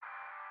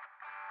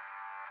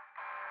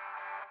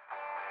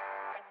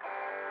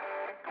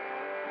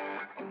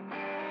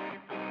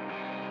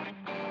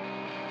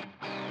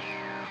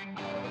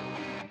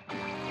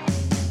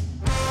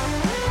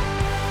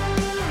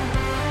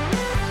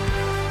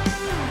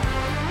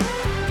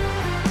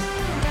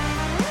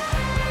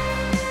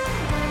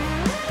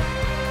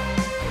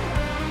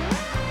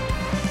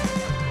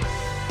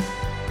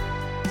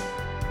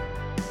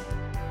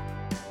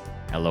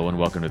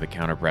welcome to the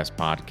Counter Press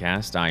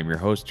Podcast. I'm your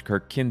host,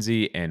 Kirk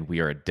Kinsey, and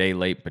we are a day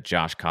late, but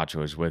Josh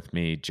Cacho is with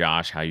me.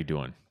 Josh, how you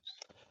doing?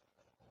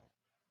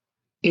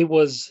 It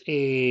was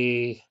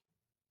a.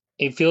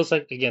 It feels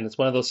like, again, it's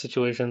one of those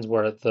situations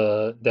where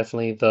the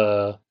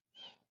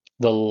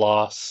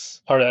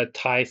loss, or a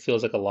tie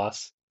feels like a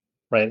loss,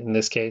 right? In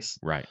this case,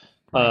 Right.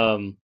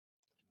 um,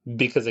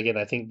 because again,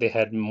 I think they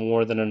had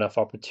more than enough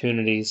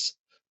opportunities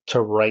to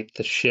right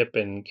the ship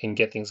and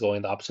get things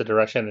going the opposite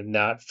direction, and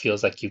now it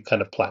feels like you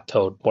kind of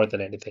plateaued more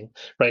than anything,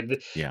 right?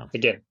 Yeah.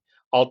 Again,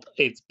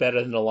 it's better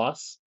than a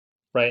loss,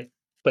 right?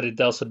 But it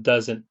also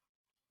doesn't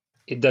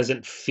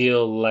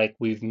feel like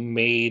we've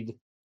made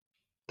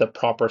the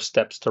proper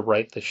steps to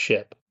right the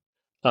ship,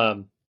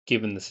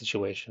 given the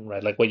situation,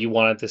 right? Like what you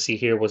wanted to see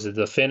here was a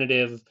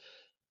definitive,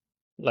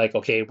 like,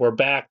 okay, we're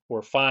back,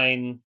 we're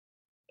fine,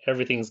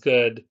 everything's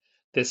good.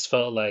 This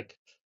felt like,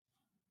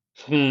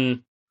 hmm,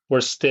 we're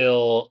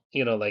still,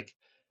 like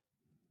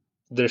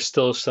there's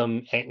still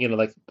some,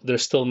 like there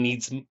still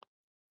needs.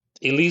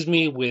 It leaves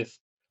me with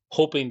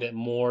hoping that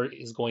more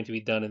is going to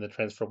be done in the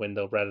transfer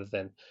window rather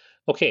than,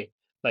 okay,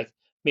 like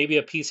maybe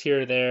a piece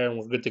here or there and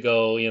we're good to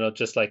go.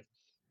 Just like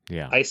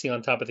Yeah. icing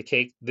on top of the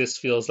cake. This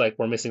feels like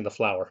we're missing the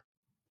flour.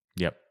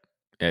 Yep.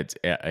 It's.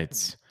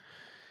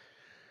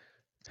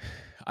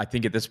 I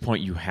think at this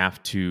point you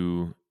have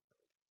to.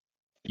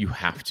 You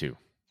have to.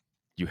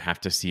 You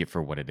have to see it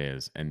for what it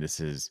is, and this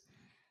is,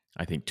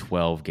 I think,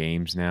 12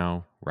 games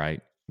now,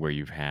 right? Where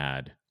you've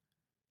had.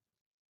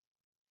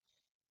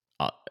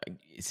 Uh,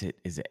 is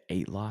it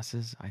 8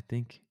 losses? I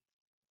think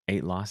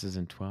 8 losses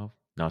in 12.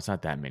 No, it's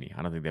not that many.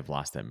 I don't think they've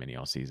lost that many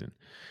all season.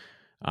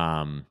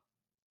 Um,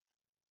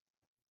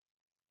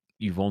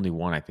 You've only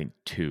won, I think,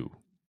 2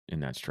 in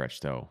that stretch,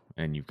 though,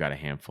 and you've got a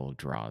handful of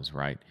draws,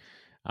 right?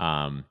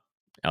 Um,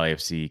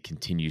 LAFC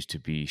continues to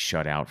be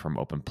shut out from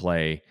open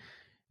play.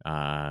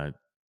 Uh,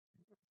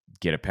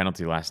 get a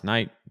penalty last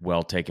night,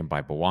 well taken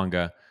by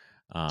Bawanga,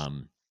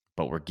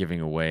 but we're giving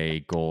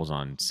away goals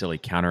on silly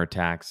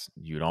counterattacks.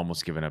 You'd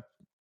almost given up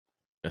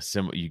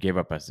you gave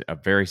up a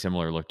very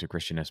similar look to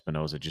Christian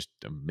Espinoza just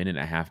a minute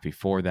and a half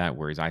before that,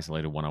 where he's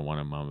isolated one-on-one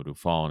on Mamadou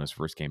Fall in his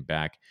first game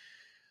back.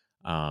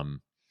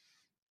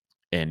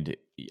 And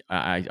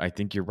I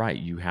think you're right.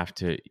 You have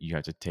to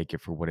take it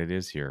for what it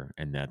is here,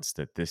 and that's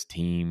that this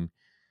team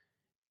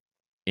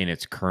in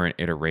its current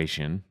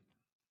iteration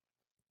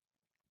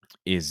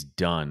is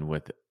done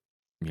with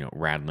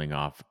rattling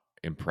off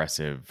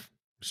impressive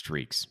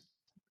streaks.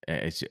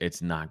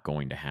 It's not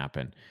going to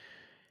happen,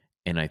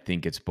 and I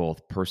think it's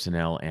both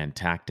personnel and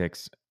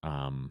tactics.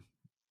 I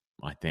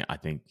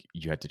think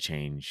you have to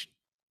change.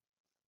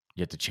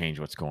 You have to change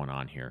what's going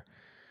on here.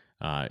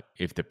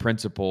 If the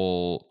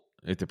principles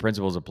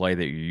of play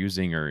that you're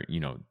using are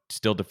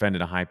still defend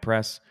at a high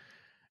press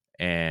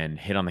and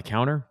hit on the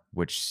counter,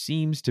 which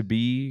seems to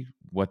be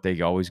what they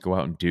always go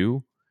out and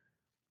do,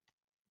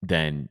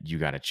 then you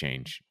got to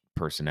change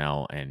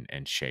personnel and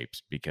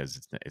shapes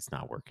because it's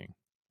not working.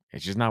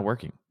 It's just not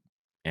working,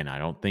 and I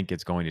don't think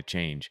it's going to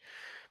change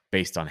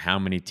based on how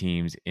many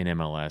teams in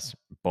MLS,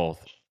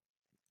 both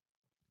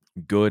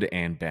good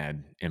and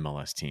bad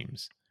MLS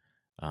teams,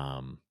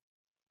 um,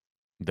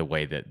 the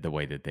way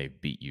that they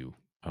beat you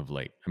of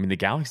late. I mean, the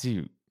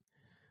Galaxy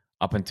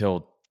up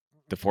until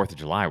the 4th of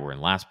July were in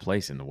last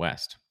place in the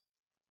West.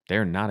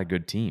 They're not a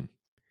good team,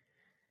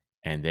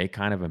 and they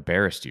kind of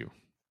embarrassed you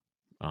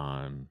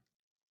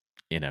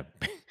in a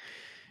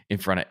in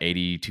front of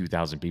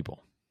 82,000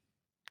 people.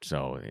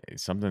 So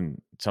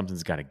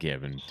something's got to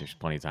give, and there's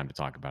plenty of time to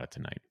talk about it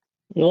tonight.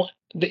 Well,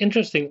 one of the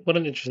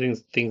interesting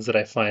things that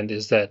I find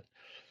is that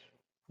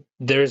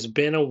there's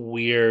been a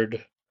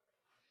weird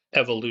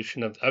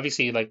evolution of,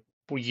 obviously, like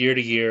year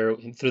to year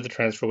and through the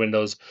transfer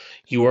windows,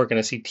 you are going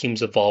to see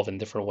teams evolve in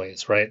different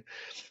ways, right?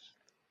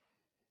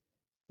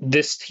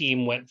 This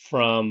team went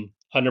from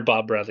under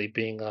Bob Bradley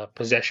being a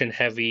possession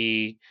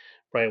heavy,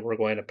 right? We're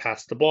going to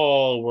pass the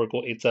ball.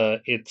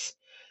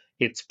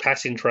 It's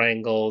passing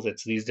triangles.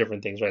 It's these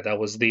different things, right? That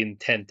was the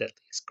intent, at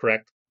least,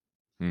 correct?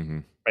 Mm-hmm.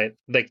 Right?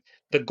 Like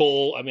the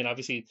goal. I mean,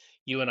 obviously,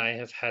 you and I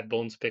have had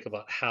bones pick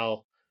about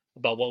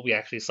what we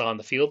actually saw on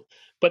the field,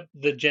 but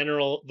the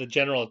general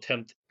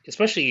attempt,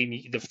 especially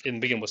in the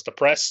beginning, was to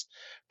press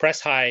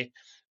high,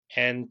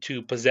 and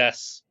to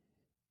possess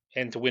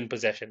and to win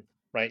possession.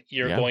 Right?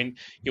 You Yeah, want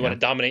yeah, to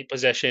dominate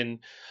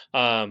possession.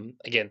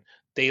 Again,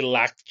 they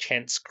lacked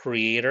chance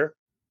creator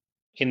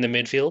in the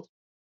midfield,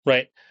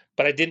 right?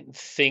 But I didn't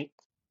think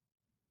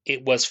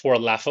it was for a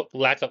lack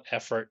of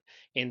effort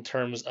in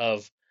terms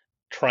of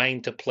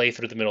trying to play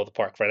through the middle of the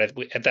park, right?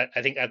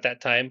 I think at that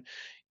time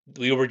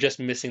we were just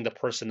missing the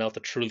personnel to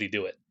truly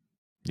do it,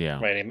 yeah,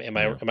 right? Am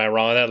I yeah. am I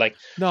wrong on that? Like,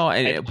 No,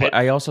 I, but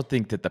I I also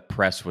think that the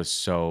press was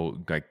so,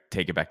 like,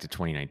 take it back to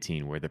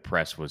 2019, where the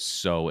press was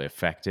so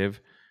effective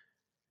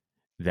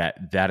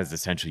that is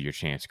essentially your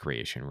chance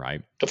creation,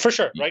 right? for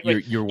sure, right?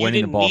 Right. You're You winning the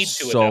didn't ball need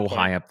to at that so point.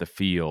 high up the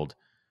field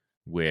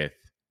with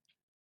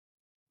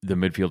the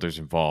midfielders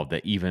involved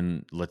that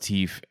even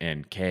Latif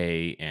and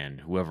Kay and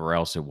whoever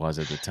else it was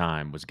at the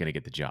time was going to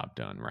get the job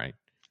done, right?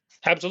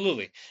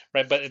 Absolutely,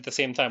 right. But at the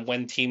same time,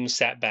 when teams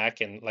sat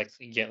back and like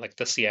again, like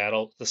the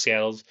Seattle's,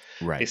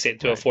 they Right, sit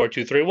to a right.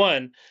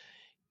 4-2-3-1.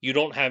 You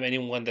don't have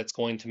anyone that's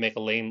going to make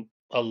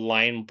a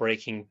line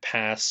breaking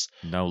pass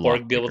No or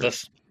lock be able to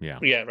pickers. Yeah.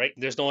 yeah, right.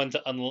 There's no one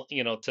to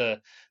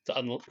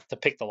to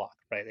pick the lock,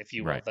 right, if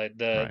you will. Right.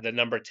 The Right. the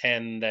number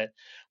 10 that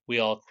we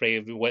all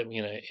crave. What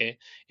it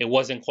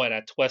wasn't quite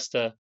at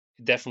Tuesta.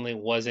 It definitely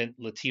wasn't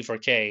Latif or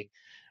K,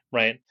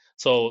 right?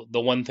 So the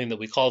one thing that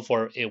we called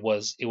for, it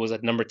was a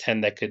number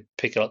 10 that could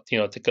pick it up,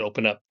 that could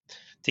open up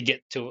to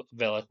get to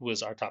Vela, who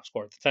was our top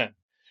scorer at the time,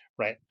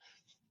 right?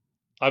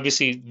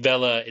 Obviously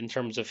Vela, in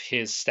terms of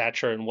his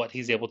stature and what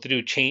he's able to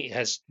do,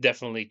 has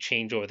definitely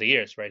changed over the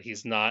years, right?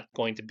 He's not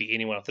going to be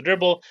anyone off the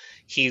dribble.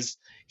 He's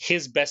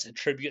His best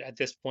attribute at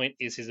this point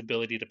is his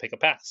ability to pick a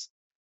pass,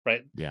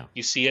 right? Yeah.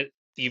 You see it,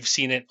 you've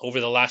seen it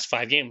over the last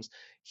 5 games.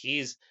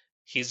 He's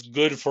he's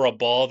good for a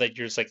ball that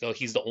you're just like, oh,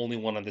 he's the only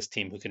one on this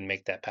team who can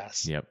make that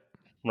pass, Yep.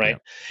 right?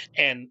 Yep.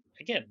 And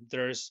again,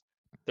 there's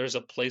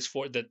a place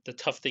for it. The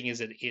tough thing is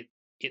that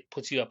it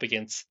puts you up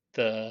against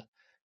the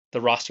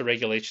roster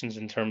regulations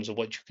in terms of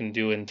what you can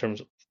do in terms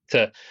of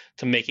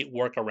to make it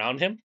work around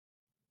him,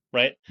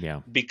 right?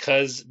 Yeah.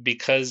 Because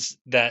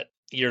that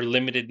you're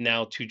limited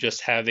now to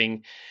just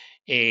having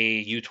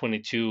a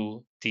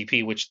U22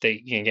 DP, which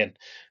they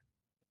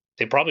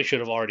probably should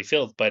have already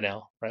filled by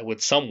now, right?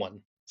 With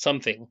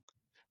something,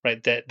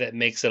 right? That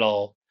makes it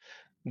all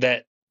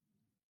that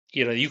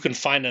you can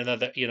find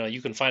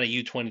you can find a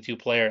U22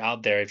 player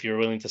out there if you're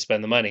willing to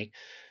spend the money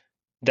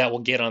that will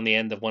get on the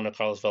end of one of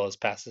Carlos Vela's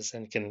passes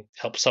and can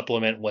help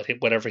supplement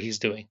whatever he's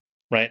doing,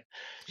 right?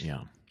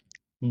 Yeah.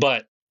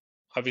 But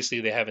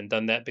obviously they haven't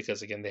done that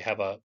because again they have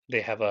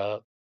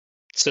a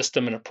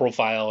system and a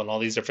profile and all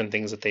these different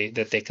things that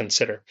they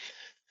consider.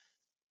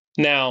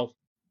 Now,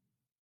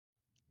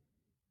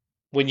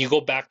 when you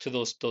go back to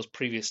those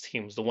previous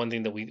teams, the one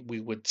thing that we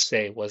would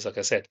say was, like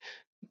I said,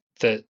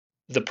 the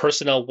the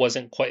personnel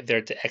wasn't quite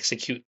there to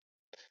execute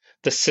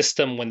the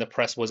system when the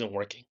press wasn't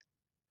working,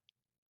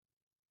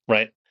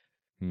 right?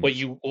 Hmm. What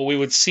we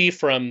would see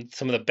from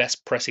some of the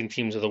best pressing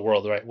teams of the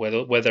world, right?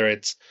 Whether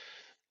it's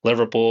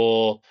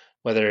Liverpool,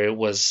 whether it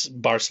was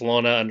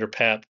Barcelona under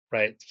Pep,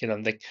 right?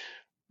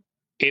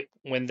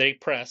 When they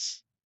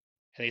press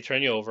and they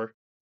turn you over,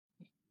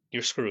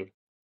 you're screwed,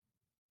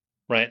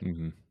 right?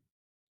 Hmm.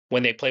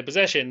 When they play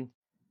possession,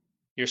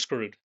 you're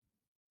screwed.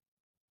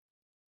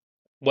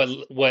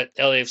 What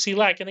LAFC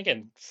lack, and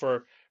again,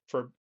 for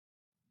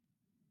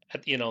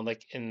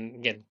like, and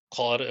again,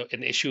 call it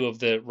an issue of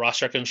the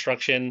roster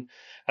construction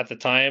at the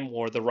time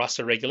or the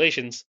roster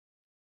regulations.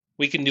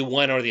 We can do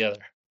one or the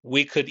other.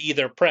 We could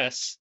either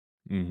press,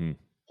 Hmm.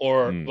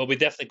 or Mm. well, we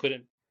definitely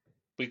couldn't.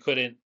 We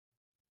couldn't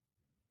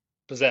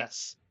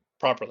possess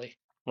properly,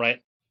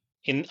 right?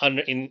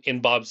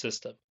 In Bob's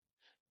system.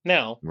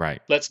 Now,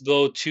 Right. let's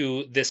go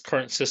to this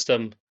current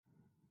system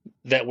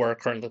that we're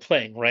currently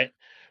playing, right?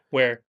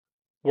 Where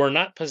we're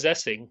not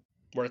possessing,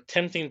 we're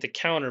attempting to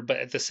counter, but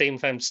at the same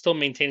time, still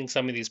maintaining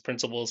some of these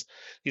principles,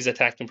 these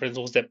attacking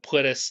principles that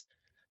put us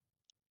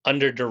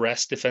under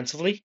duress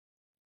defensively,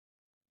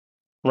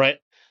 right?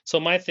 So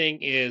my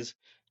thing is,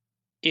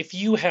 if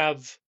you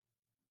have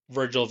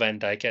Virgil van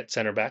Dijk at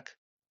center back,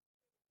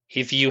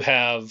 if you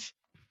have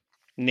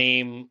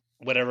name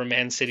whatever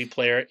Man City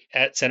player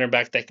at center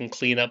back that can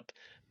clean up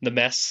the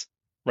mess,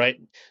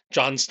 right?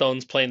 John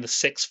Stones playing the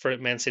six for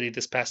Man City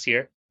this past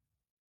year.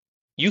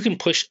 You can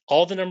push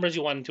all the numbers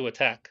you want into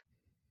attack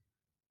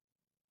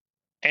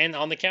and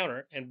on the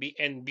counter and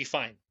be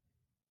fine,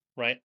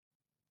 right?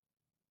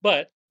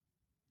 But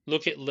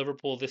look at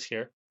Liverpool this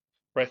year,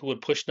 right? Who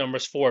would push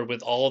numbers forward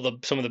with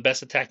some of the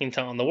best attacking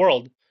talent in the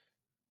world,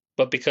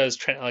 but because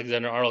Trent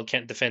Alexander-Arnold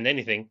can't defend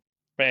anything,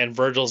 right? And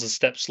Virgil's a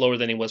step slower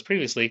than he was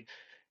previously,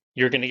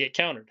 you're going to get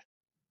countered.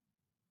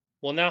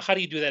 Well, now how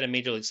do you do that in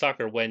Major League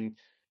Soccer when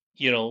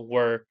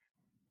we're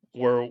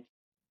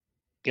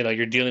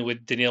you're dealing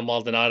with Daniel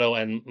Maldonado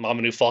and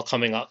Mamadou Fall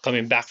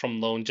coming back from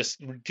loan,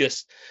 just now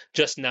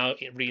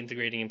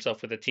reintegrating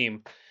himself with the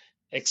team,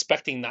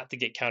 expecting not to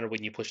get countered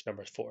when you push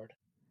numbers forward,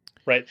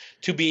 right?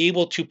 To be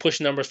able to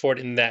push numbers forward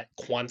in that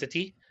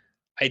quantity,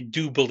 I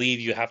do believe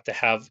you have to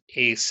have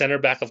a center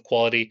back of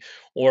quality,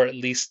 or at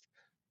least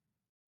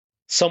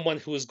someone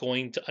who is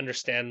going to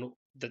understand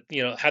that,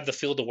 have the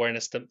field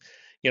awareness that,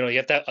 you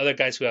have to have other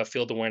guys who have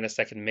field awareness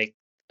that can make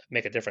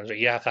a difference. Right?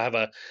 You have to have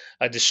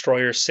a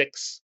destroyer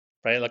six,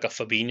 right? Like a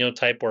Fabinho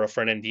type or a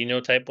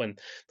Fernandinho type when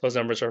those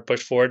numbers are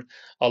pushed forward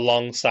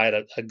alongside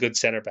a good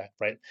center back,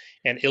 right?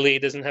 And Ilya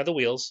doesn't have the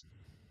wheels,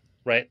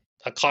 right?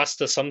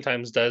 Acosta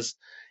sometimes does,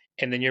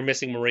 and then you're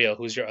missing Mario,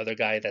 who's your other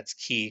guy that's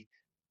key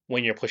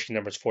when you're pushing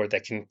numbers forward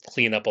that can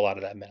clean up a lot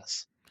of that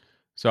mess.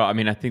 So, I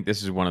mean, I think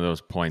this is one of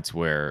those points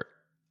where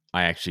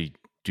I actually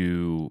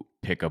do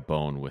pick a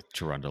bone with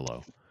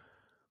Chirundolo,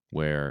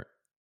 where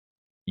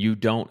you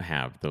don't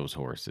have those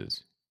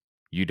horses.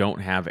 You don't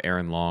have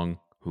Aaron Long,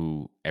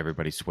 who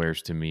everybody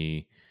swears to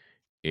me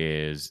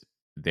is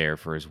there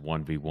for his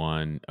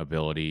 1v1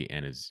 ability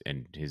and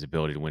his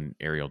ability to win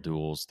aerial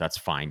duels. That's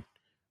fine,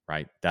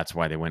 right? That's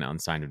why they went out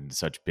and signed him to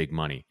such big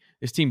money.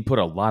 This team put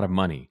a lot of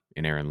money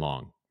in Aaron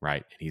Long,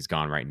 right? And he's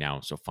gone right now,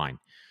 so fine.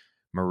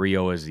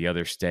 Murillo is the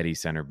other steady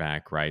center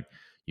back, right?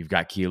 You've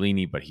got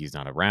Chiellini, but he's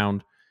not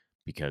around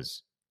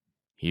because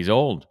he's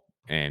old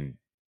and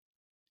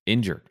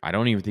injured. I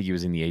don't even think he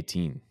was in the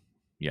 18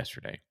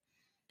 yesterday.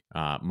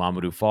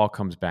 Mamadou Fall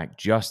comes back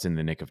just in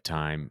the nick of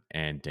time,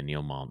 and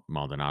Daniel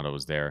Maldonado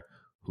is there,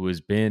 who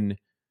has been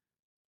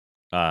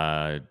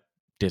a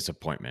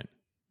disappointment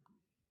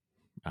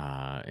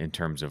in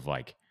terms of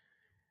like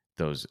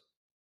those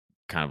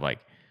kind of like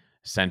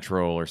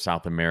Central or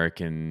South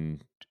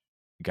American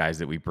guys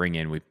that we bring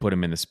in. We put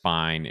them in the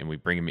spine, and we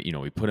bring them.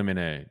 We put them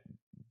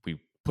we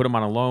put them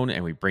on a loan,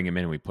 and we bring them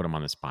in, and we put them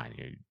on the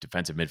spine.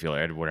 Defensive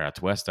midfielder Edward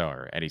Atuesta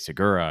or Eddie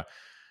Segura,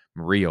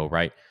 Murillo,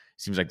 right?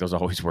 Seems like those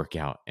always work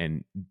out,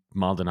 and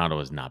Maldonado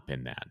has not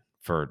been that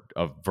for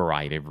a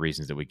variety of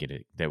reasons that we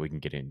can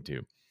get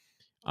into.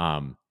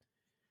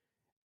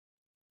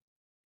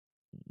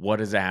 What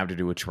does that have to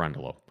do with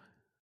Trundle?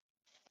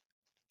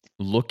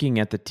 Looking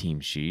at the team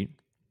sheet,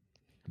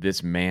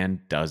 this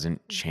man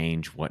doesn't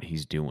change what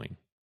he's doing.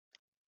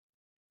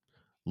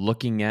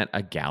 Looking at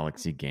a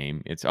Galaxy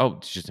game, it's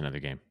just another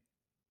game,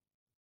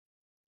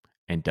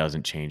 and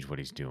doesn't change what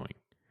he's doing.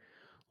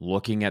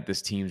 Looking at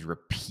this team's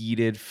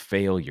repeated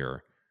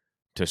failure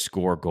to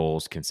score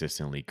goals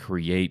consistently,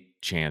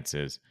 create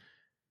chances,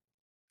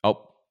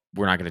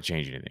 we're not going to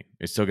change anything.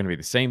 It's still going to be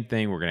the same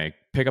thing. We're going to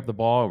pick up the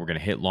ball. We're going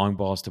to hit long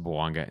balls to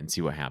Bouanga and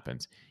see what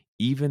happens.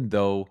 Even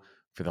though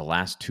for the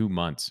last 2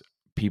 months,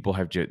 people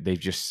they've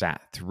just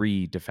sat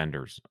 3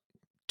 defenders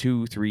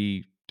on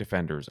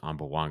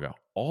Bouanga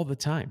all the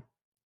time,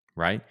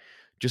 right?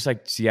 Just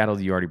like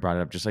Seattle, you already brought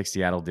it up, just like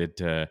Seattle did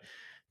to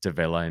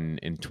Vela in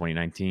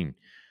 2019,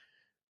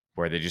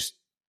 where they just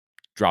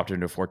dropped it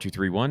into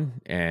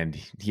 4-2-3-1, and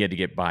he had to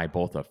get by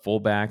both a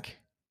fullback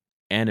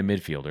and a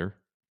midfielder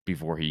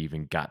before he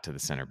even got to the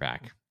center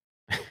back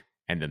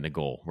and then the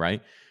goal,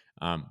 right?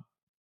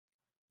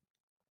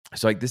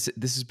 So like this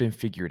has been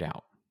figured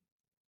out,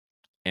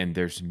 and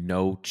there's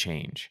no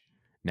change.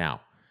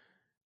 Now,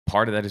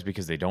 part of that is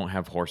because they don't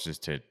have horses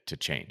to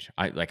change.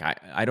 I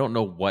don't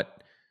know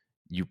what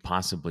you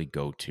possibly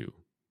go to,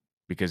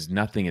 because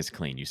nothing is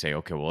clean. You say,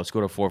 okay, well, let's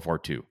go to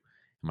 4-4-2.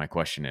 My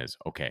question is,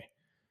 okay,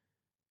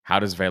 how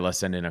does Vela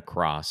send in a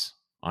cross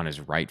on his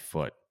right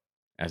foot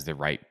as the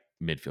right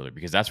midfielder?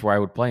 Because that's where I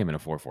would play him in a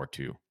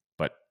 4-4-2.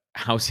 But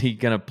how's he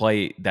going to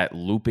play that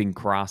looping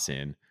cross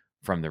in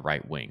from the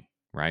right wing,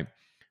 right?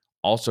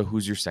 Also,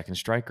 who's your second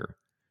striker?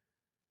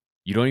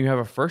 You don't even have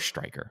a first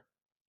striker,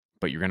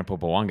 but you're going to put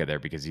Bouanga there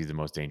because he's the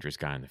most dangerous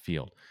guy in the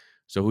field.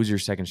 So who's your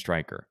second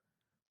striker?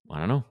 I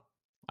don't know.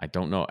 I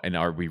don't know. And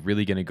are we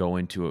really going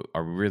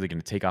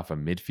to take off a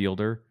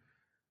midfielder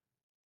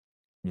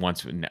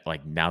once,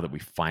 like, now that we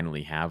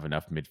finally have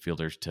enough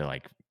midfielders to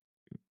like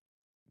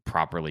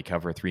properly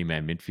cover a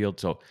 3-man midfield?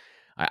 So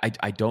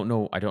I don't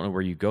know. I don't know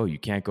where you go. You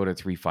can't go to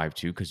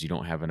 3-5-2 because you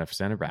don't have enough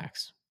center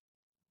backs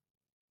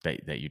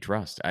that you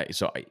trust.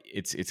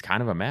 It's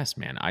kind of a mess,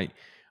 man. I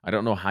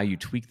don't know how you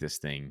tweak this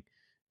thing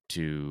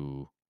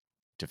to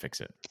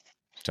fix it.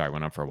 Sorry, I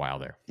went on for a while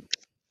there.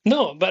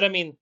 No, but I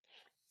mean,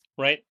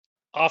 right?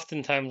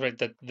 Oftentimes, right,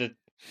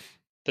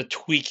 the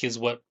tweak is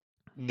what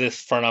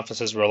this front office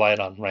has relied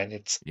on, right?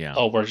 It's Yeah.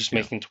 we're just Yeah.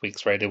 making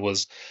tweaks, right? It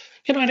was,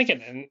 and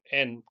again,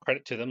 and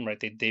credit to them, right?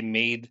 They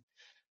made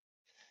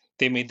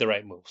the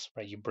right moves,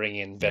 right? You bring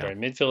in Yeah.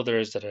 veteran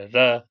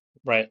midfielders,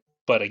 right?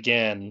 But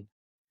again,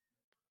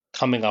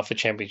 coming off a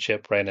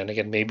championship, right? And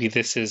again, maybe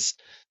this is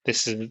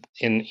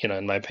in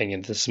my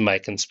opinion, this is my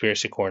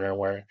conspiracy corner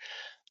where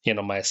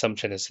my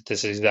assumption is that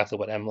this is exactly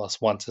what MLS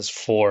wants, is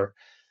for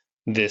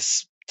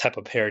this type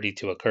of parity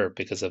to occur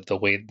because of the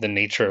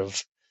nature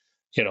of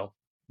you know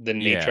the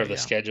nature Yeah. of the Yeah.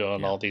 schedule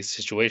and Yeah. all these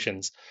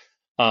situations.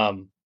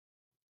 Um,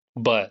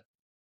 but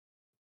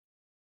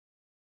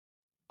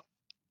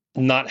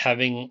not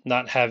having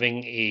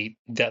a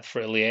depth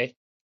for Ilie,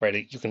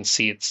 right? You can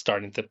see it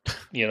starting to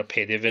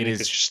pay It dividends.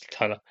 It's is just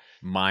kind of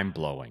mind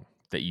blowing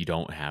that you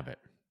don't have it.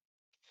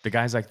 The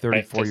guy's like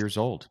right 34 because years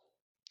old.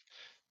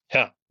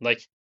 yeah,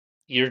 like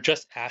you're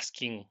just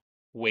asking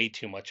way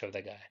too much of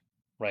the guy,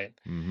 right?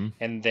 Mm-hmm.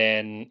 And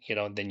then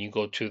you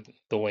go to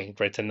the wing,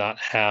 right? To not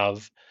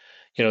have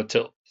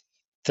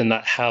to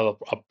not have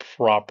a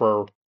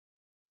proper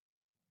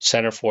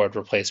center forward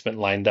replacement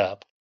lined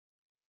up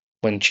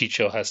when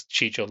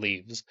Chicho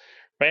leaves,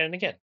 right? And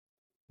again,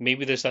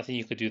 maybe there's nothing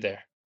you could do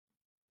there,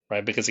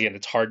 right? Because again,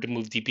 it's hard to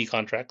move DP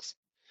contracts,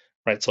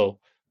 right? So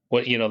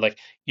what like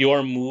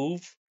your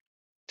move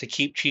to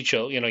keep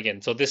Chicho,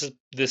 again. So this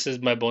is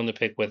my bone to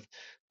pick with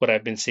what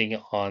I've been seeing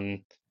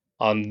on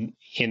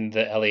in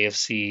the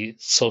LAFC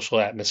social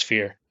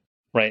atmosphere,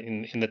 right?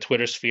 In the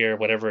Twitter sphere,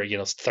 whatever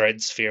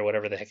thread sphere,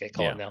 whatever the heck I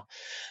call it Yeah.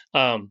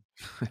 now.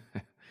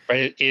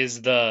 Right,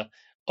 is the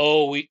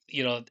oh we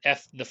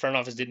the front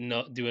office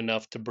didn't do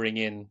enough to bring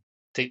in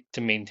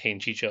to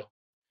maintain Chicho,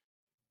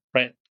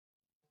 right?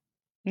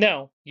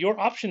 Now your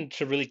option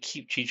to really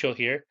keep Chicho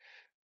here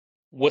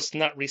was to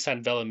not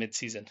re-sign Vela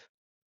mid-season,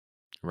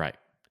 Right.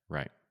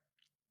 Right.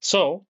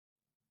 So,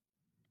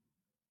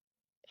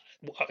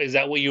 is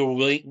that what you were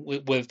willing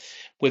with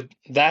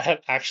that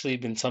have actually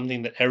been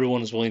something that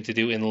everyone is willing to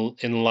do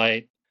in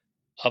light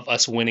of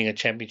us winning a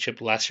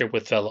championship last year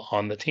with Vela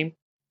on the team?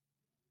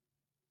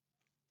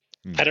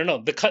 Hmm. I don't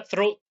know. The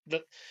cutthroat,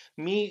 the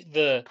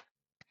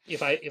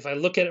if I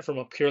look at it from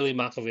a purely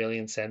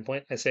Machiavellian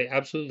standpoint, I say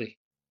absolutely,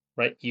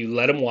 right? You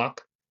let him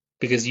walk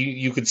because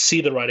you could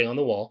see the writing on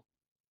the wall,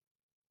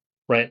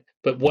 right?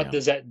 But what Yeah.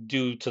 does that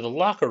do to the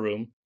locker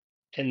room?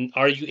 And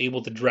are you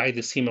able to drag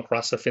this team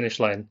across the finish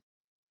line,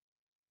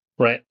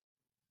 right?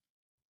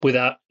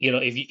 Without,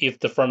 if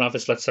the front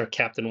office lets their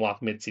captain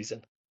walk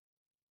midseason,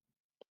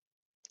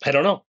 I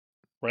don't know,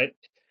 right?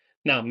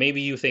 Now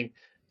maybe you think,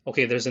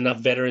 okay, there's enough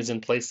veterans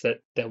in place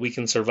that we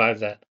can survive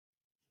that.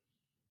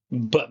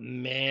 But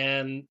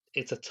man,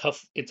 it's a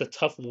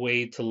tough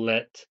way to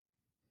let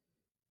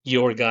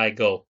your guy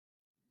go,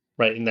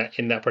 right? In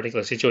that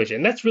particular situation,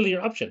 and that's really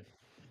your option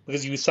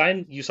because you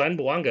signed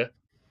Bouanga,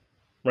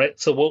 right?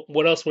 So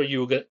what else were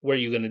you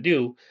gonna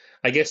do?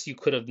 I guess you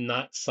could have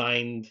not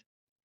signed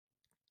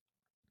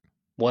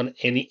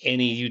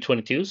any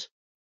U22s,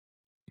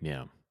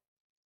 Yeah.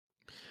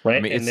 I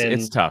right? mean, And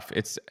it's then tough.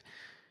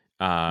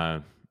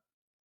 Uh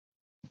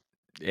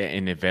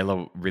and if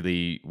Velo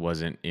really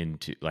wasn't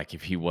into, like,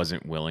 if he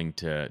wasn't willing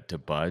to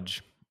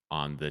budge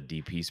on the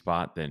DP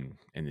spot, then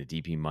and the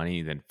DP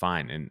money, then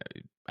fine. And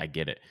I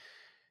get it.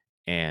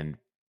 And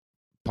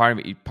part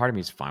of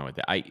me is fine with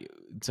it.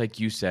 It's like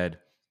you said,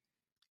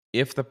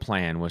 if the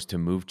plan was to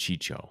move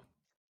Chicho,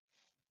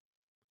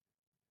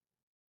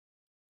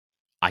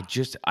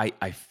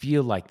 I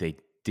feel like they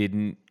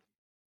didn't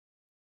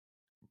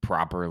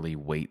properly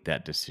weight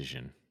that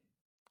decision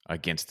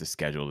against the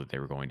schedule that they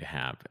were going to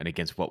have and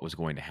against what was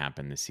going to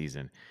happen this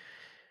season.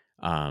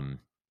 Um,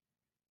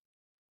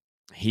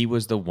 he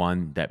was the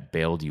one that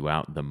bailed you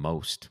out the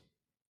most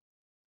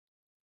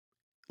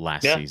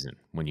last yeah, season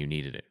when you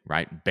needed it,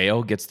 right?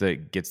 Bale gets the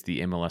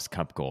MLS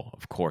Cup goal,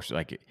 of course.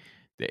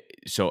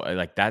 So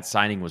like that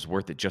signing was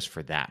worth it just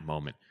for that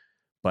moment.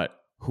 But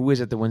who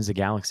is it that wins the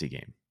Galaxy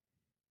game?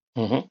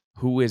 hmm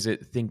Who is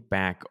it? Think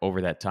back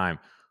over that time.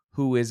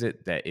 Who is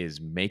it that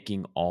is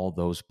making all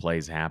those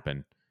plays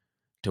happen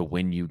to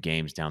win you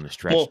games down the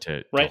stretch well,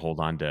 to right hold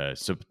on to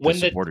the when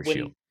the supporter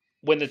shield?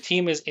 when the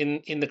team is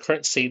in the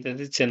current state that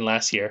it's in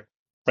last year,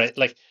 right?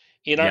 Like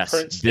in our Yes,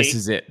 current this state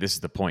is it. This is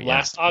the point. Yeah,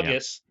 last yeah,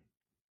 August,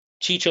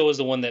 Chicho is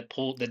the one that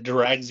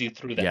drags you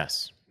through that.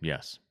 yes,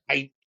 yes.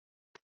 I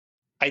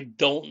I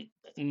don't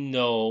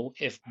know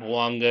if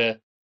Bouanga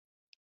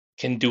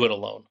can do it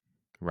alone,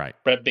 Right,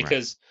 right?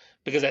 right.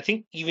 Because I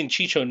think even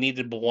Chicho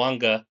needed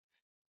Bouanga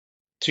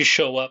to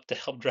show up to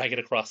help drag it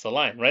across the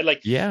line, right?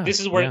 Like Yeah,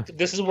 yeah,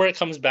 this is where it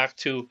comes back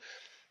to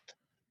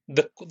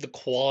the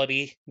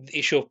quality, the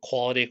issue of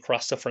quality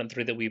across the front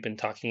three that we've been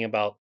talking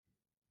about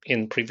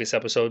in previous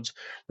episodes,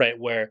 right?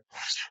 Where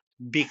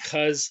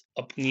because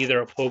of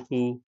neither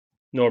Opoku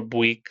nor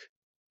Buick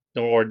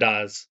nor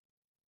Ordaz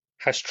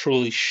has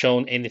truly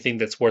shown anything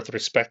that's worth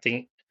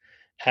respecting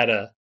at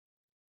a,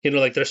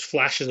 like there's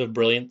flashes of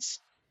brilliance.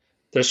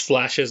 There's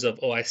flashes of,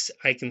 oh,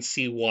 I can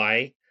see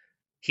why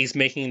he's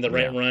making the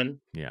right yeah, run,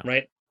 yeah,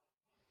 right?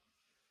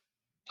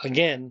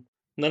 Again,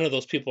 none of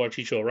those people are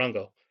Chicho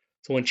Arango.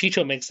 So when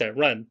Chicho makes that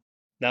run,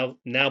 now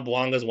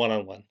Buanga's one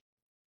on one,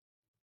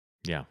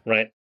 yeah.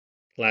 right?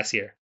 Last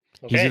year.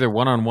 He's Okay. either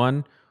one on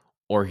one,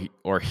 or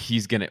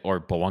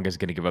Bowanga's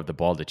gonna give up the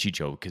ball to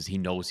Chicho because he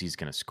knows he's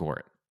gonna score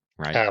it.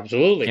 Right?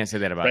 Absolutely. Can't say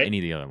that about Right? any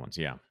of the other ones.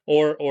 Yeah,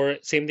 Or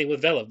same thing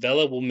with Vela.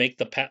 Vela will make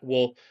the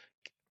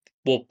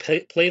will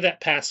play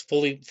that pass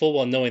full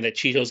well knowing that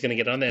Chicho's going to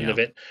get on the end yeah, of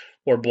it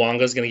or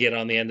Buanga's going to get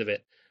on the end of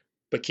it.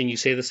 But can you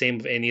say the same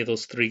of any of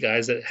those three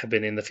guys that have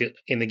been in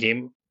the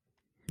game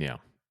yeah.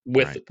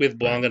 with Right, with right.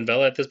 Buanga and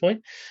Vela at this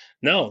point?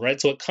 No, right?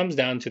 So it comes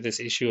down to this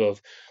issue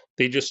of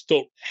they just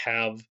don't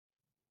have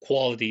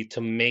quality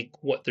to make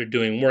what they're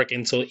doing work.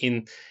 And so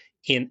in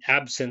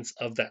absence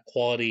of that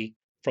quality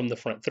from the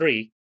front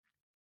three,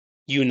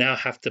 you now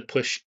have to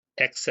push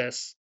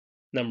excess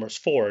numbers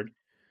forward,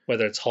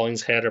 whether it's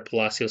Hollingshead or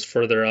Palacios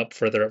further up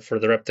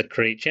to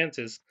create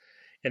chances,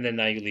 and then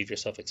now you leave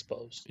yourself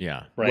exposed,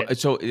 Yeah. Well, right?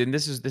 so and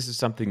this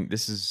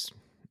is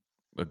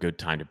a good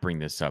time to bring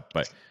this up,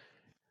 but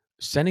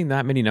sending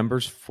that many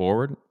numbers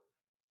forward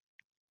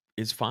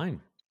is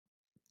fine.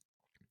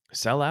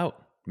 Sell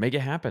out, make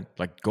it happen.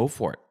 Like, go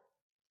for it.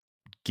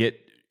 Get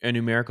a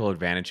numerical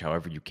advantage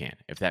however you can.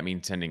 If that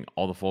means sending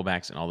all the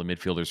fullbacks and all the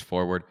midfielders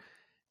forward,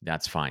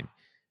 that's fine.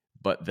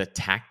 But the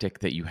tactic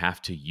that you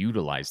have to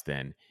utilize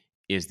then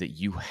is that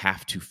you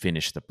have to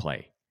finish the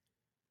play,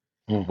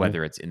 Mm-hmm.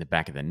 whether it's in the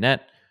back of the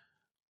net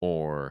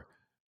or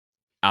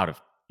out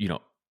of,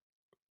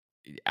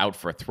 out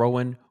for a throw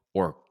in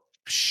or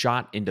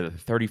shot into the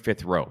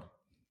 35th row.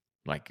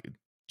 Like,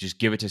 just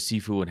give it to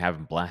Sifu and have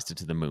him blast it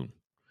to the moon.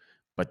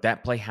 But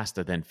that play has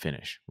to then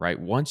finish, right?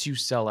 Once you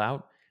sell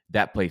out,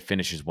 that play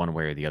finishes one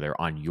way or the other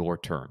on your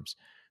terms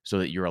so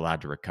that you're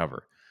allowed to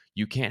recover.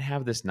 You can't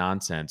have this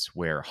nonsense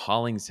where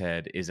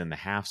Hollingshead is in the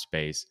half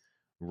space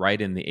right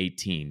in the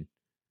 18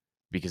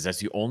 because that's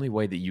the only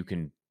way that you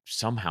can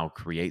somehow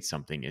create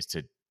something is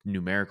to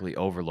numerically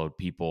overload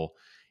people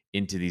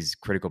into these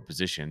critical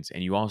positions.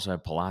 And you also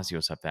have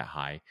Palacios up that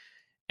high.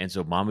 And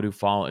so Mamadou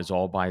Fall is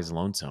all by his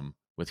lonesome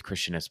with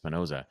Christian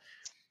Espinoza.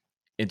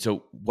 And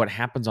so what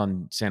happens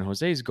on San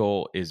Jose's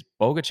goal is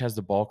Bogic has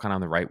the ball kind of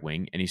on the right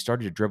wing, and he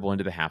started to dribble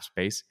into the half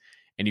space,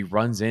 and he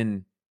runs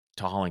in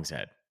to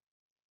Hollingshead,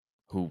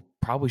 who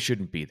probably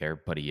shouldn't be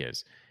there, but he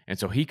is. And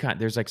so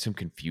there's like some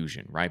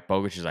confusion, right?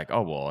 Bogic is like,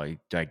 oh, well,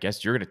 I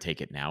guess you're going to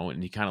take it now.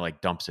 And he kind of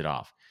like dumps it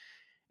off.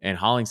 And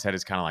Hollingshead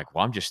is kind of like,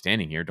 well, I'm just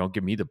standing here. Don't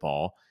give me the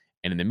ball.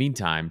 And in the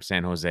meantime,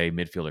 San Jose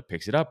midfielder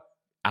picks it up,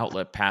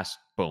 outlet pass,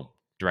 boom,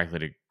 directly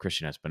to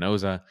Christian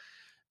Espinoza.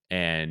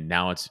 And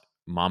now it's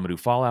Mamadou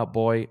Fallout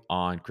Boy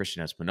on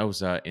Christian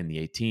Espinoza in the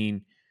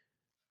 18.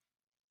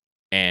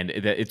 And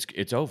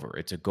it's over.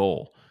 It's a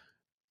goal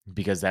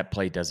because that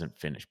play doesn't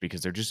finish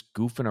because they're just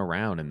goofing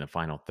around in the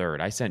final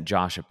third. I sent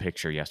Josh a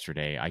picture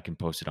yesterday. I can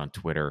post it on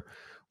Twitter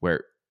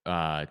where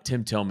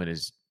Tim Tillman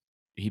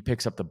he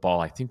picks up the ball,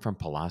 I think from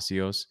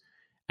Palacios,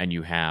 and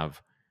you have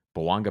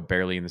Bawanga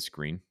barely in the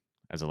screen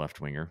as a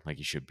left winger, like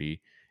he should be,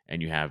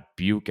 and you have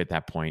Buke at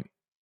that point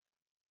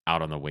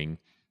out on the wing,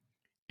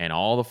 and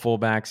all the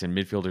fullbacks and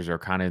midfielders are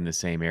kind of in the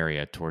same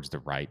area towards the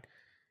right,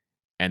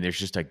 and there's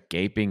just a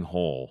gaping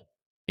hole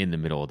in the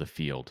middle of the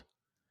field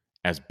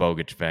as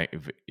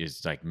Bogic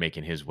is like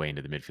making his way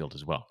into the midfield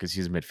as well, because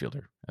he's a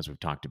midfielder, as we've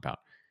talked about.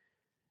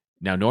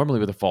 Now, normally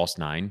with a false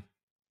nine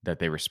that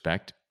they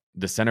respect,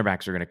 the center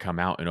backs are going to come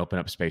out and open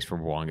up space for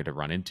Mwanga to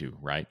run into,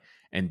 right?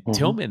 And Mhm.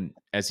 Tillman,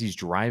 as he's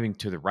driving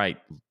to the right,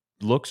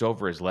 looks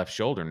over his left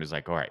shoulder and is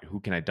like, all right, who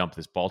can I dump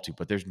this ball to?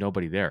 But there's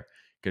nobody there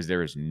because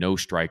there is no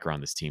striker on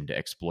this team to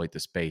exploit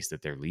the space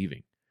that they're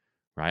leaving,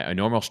 right? A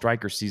normal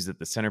striker sees that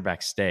the center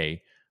backs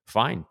stay,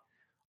 fine.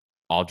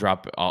 I'll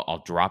drop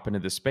into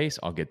the space,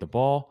 I'll get the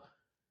ball,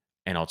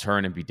 and I'll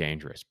turn and be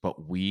dangerous.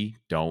 But we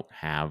don't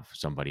have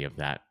somebody of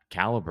that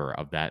caliber,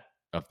 of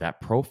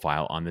that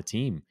profile on the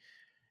team.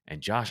 And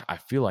Josh, I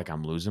feel like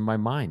I'm losing my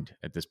mind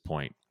at this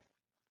point.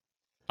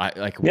 I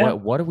like Yeah.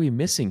 what are we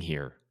missing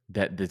here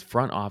that the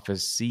front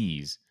office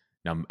sees?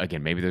 Now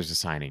again, maybe there's a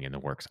signing in the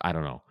works. I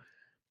don't know.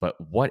 But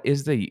what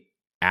is the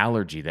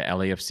allergy that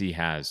LAFC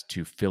has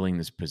to filling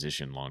this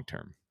position long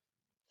term?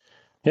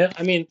 Yeah.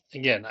 I mean,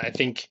 again, I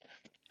think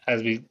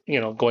as we,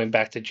 going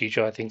back to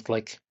Chicho, I think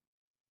like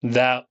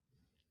that.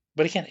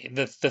 But again,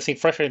 the thing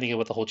frustrating thing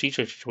about the whole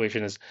Chicho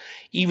situation is,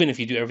 even if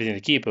you do everything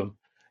to keep him,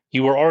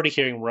 you were already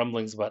hearing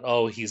rumblings about,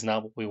 oh, he's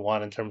not what we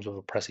want in terms of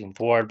a pressing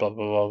forward, blah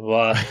blah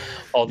blah blah,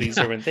 all these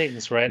yeah. different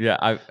things, right? Yeah,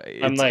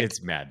 I'm like,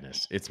 it's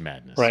madness. It's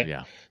madness. right.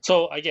 Yeah.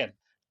 So again,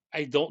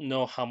 I don't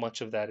know how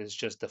much of that is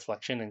just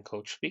deflection and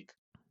coach speak,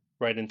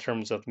 right? In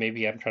terms of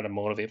maybe I'm trying to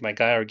motivate my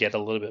guy or get a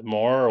little bit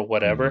more or Hmm.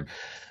 whatever.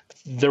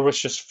 There was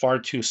just far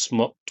too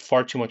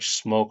much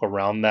smoke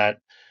around that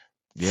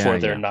Yeah, for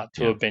there yeah, not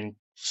to yeah. have been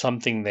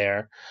something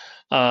there.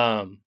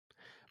 Um,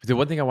 The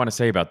one thing I want to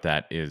say about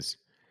that is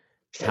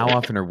how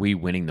often are we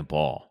winning the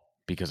ball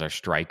because our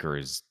striker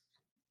is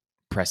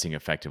pressing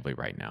effectively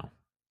right now?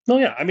 no,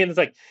 yeah, I mean it's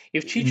like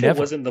if Chicho Never.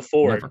 wasn't the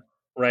forward, Never.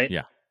 right?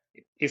 Yeah.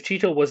 If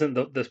Chicho wasn't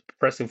the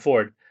pressing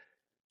forward,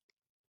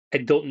 I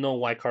don't know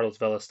why Carlos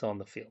Vela's still on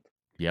the field.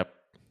 Yep.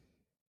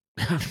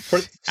 For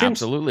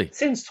Absolutely.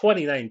 since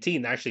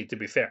 2019, actually, to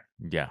be fair,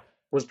 Yeah.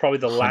 was probably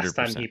the last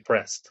time 100%. he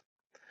pressed,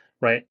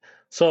 right?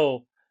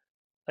 So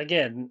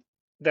again,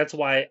 that's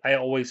why I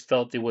always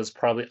felt it was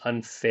probably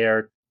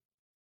unfair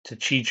to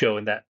Chicho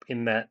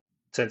in that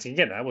sense.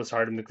 Again, I was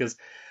hard on him because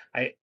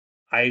I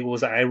I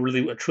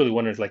really truly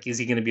wondered like, is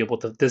he going to be able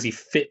to? Does he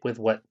fit with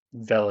what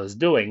Vela's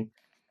doing?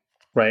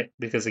 Right?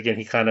 Because again,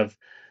 he kind of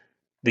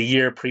the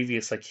year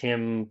previous, like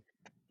him,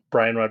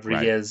 Brian Right.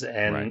 Rodriguez,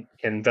 Right.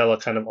 and Vela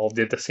kind of all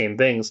did the same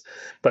things.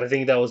 But I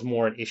think that was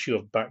more an issue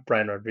of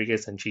Brian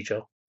Rodriguez and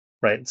Chicho,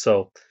 right?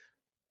 So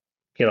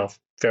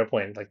fair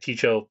point. Like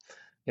Chicho,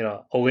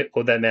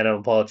 owe that man an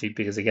apology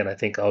because again, I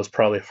think I was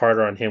probably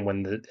harder on him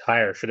when the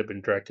hire should have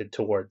been directed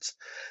towards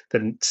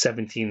the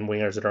 17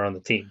 wingers that are on the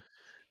team,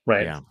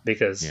 right? Yeah.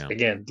 Because Yeah.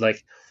 again,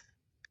 like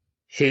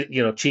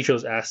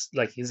Chicho's asked,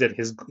 like he said,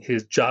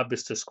 his job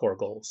is to score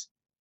goals,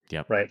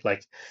 Yep. right?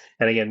 Like,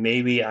 and again,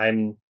 maybe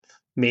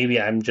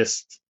I'm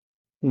just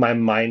my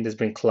mind has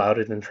been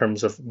clouded in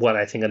terms of what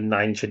I think a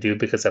nine should do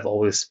because I've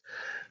always,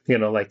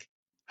 like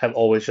I've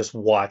always just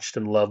watched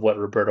and loved what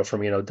Roberto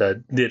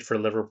Firmino did for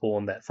Liverpool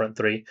in that front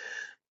three.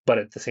 But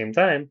at the same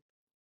time,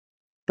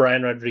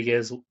 Brian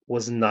Rodriguez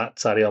was not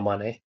Sadio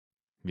Mane,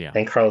 Yeah.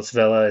 and Carlos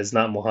Vela is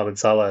not Mohamed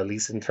Salah, at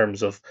least in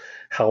terms of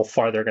how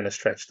far they're going to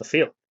stretch the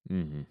field,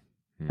 Mhm.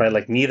 right? Mhm.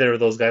 Like neither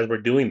of those guys were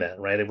doing that,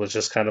 right? It was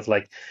just kind of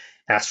like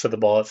ask for the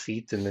ball at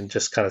feet and then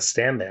just kind of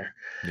stand there,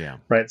 Yeah.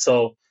 right?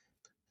 So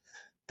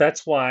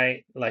that's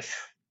why, like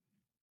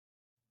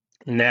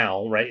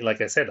now, right? Like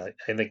I said, I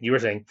think you were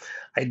saying,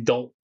 I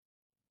don't.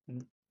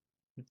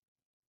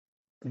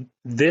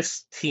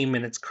 This team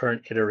in its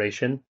current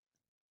iteration,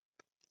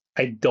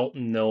 I don't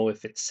know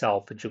if it's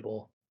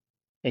salvageable.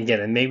 Again,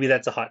 and maybe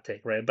that's a hot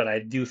take, right? But I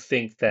do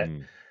think that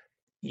Mm.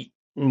 y-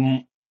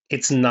 m-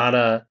 it's not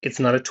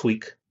a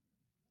tweak,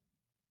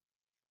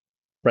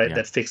 right, Yeah.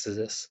 that fixes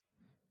this,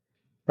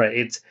 right?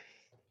 It's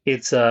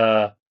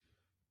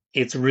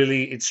it's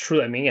really it's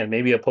true. I mean, and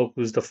maybe Opoku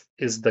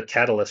is the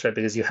catalyst, right?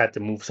 Because you had to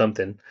move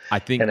something,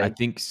 and I I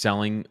think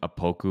selling a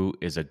Poku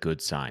is a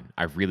good sign.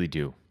 I really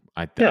do.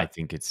 I yeah,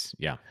 think it's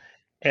yeah.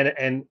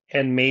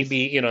 and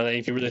maybe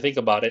if you really think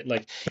about it,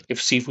 like if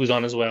Sifu's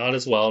on his way out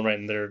as well, right?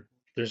 And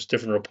there's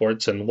different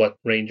reports and what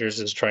Rangers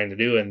is trying to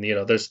do, and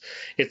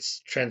it's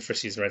transfer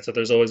season, right? So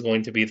there's always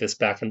going to be this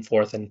back and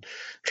forth, and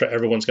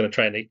everyone's going to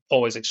try and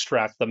always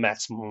extract the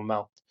maximum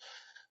amount.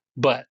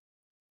 But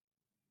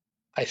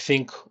I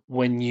think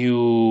when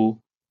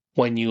you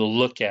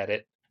look at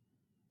it,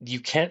 you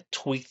can't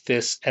tweak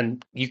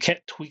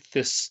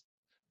this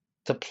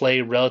to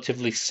play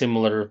relatively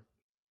similar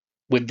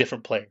with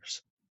different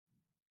players,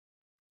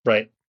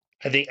 right?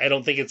 I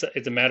don't think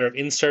it's a matter of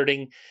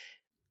inserting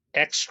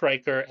X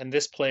striker and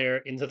this player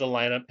into the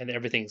lineup and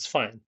everything's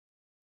fine.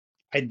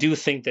 I do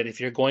think that if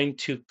you're going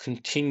to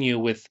continue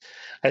with,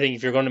 I think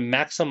if you're going to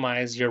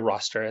maximize your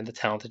roster and the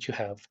talent that you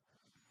have,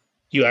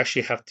 you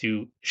actually have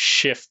to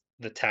shift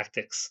the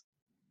tactics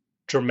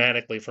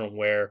dramatically from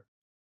where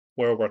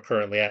we're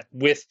currently at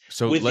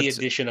So with the let's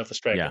addition of a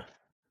yeah. striker,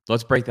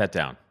 Let's break that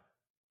down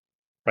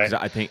because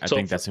right? I So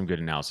think for that's some good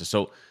analysis.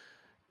 So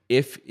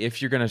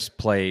if you're gonna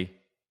play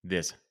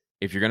this,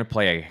 if you're gonna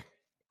play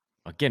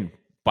again,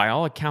 by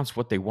all accounts,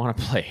 what they want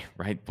to play,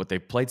 right? What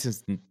they've played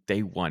since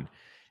day one,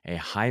 a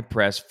high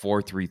press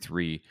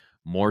 4-3-3,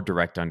 more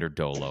direct under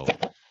Dolo.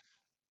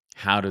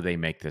 How do they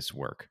make this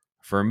work?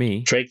 For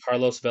me, trade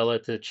Carlos Vela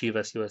to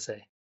Chivas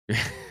USA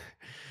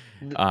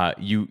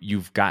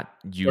you've got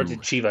or to you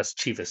Chivas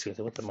USA.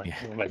 yeah, What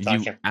am I you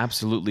talking?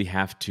 absolutely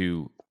have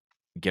to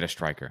get a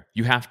striker.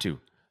 You have to.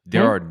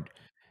 There Hmm? are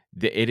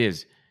it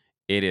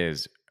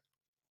is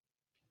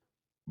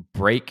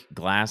break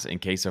glass in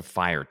case of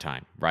fire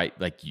time, right?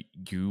 Like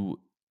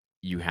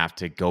you have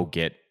to go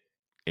get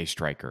a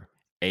striker,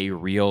 a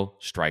real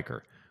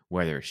striker,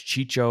 whether it's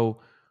Chicho,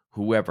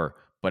 whoever,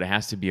 but it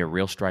has to be a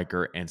real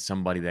striker and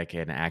somebody that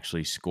can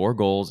actually score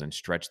goals and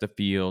stretch the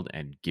field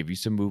and give you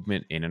some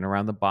movement in and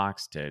around the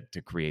box to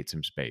create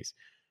some space.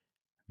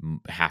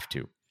 Have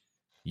to.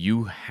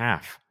 You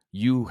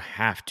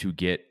have to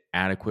get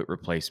adequate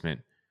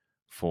replacement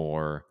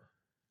for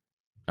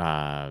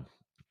uh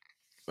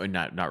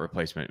not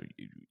replacement.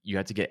 You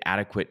have to get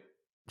adequate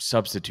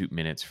substitute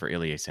minutes for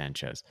Ilie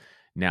Sanchez.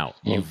 Now,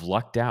 Hmm. you've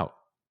lucked out.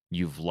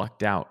 You've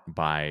lucked out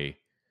by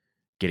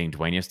getting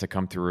Duenas to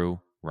come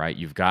through, right?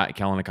 You've got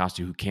Kellen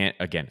Acosta who can't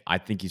again, I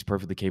think he's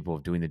perfectly capable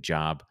of doing the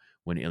job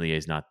when Ilie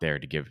is not there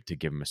to give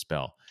him a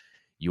spell.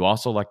 You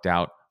also lucked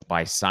out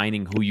by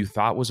signing who you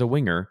thought was a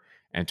winger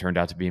and turned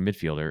out to be a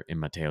midfielder in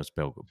Mateos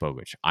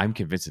Bogic. I'm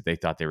convinced that they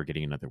thought they were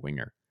getting another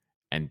winger,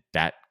 and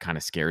that kind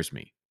of scares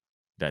me.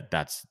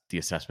 That's the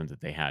assessment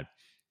that they had.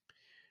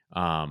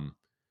 Um,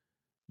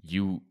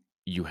 you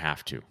you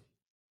have to.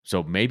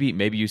 So maybe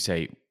you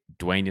say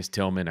Duenas,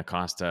 Tillman,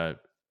 Acosta,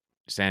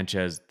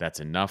 Sanchez. That's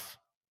enough,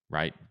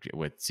 right?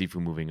 With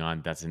Sifu moving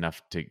on, that's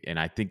enough to. And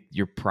I think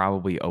you're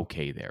probably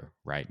okay there,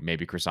 right?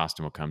 Maybe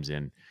Chrysostomo comes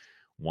in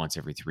once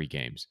every 3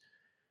 games.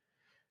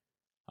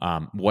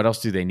 What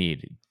else do they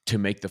need to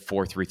make the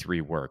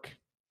 4-3-3 work?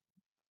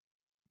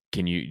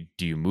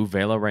 Do you move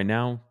Vela right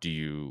now? Do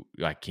you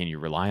can you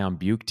rely on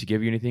Buke to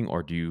give you anything,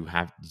 or do you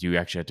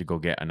actually have to go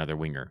get another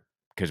winger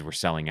because we're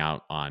selling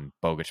out on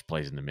Bogic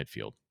plays in the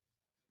midfield?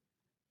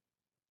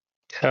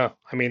 Yeah,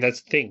 I mean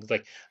that's the thing.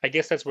 Like I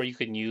guess that's where you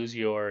can use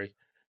your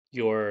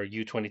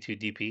U22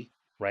 DP,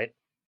 right?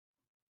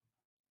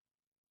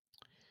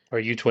 Or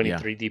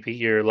Yeah, U23 DP,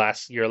 your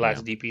last yeah.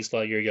 DP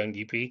slot, your young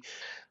DP.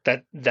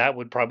 That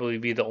would probably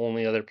be the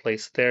only other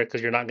place there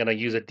because you're not going to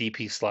use a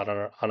DP slot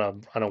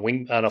on a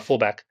wing on a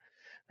fullback,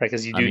 right?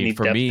 Because you I do mean,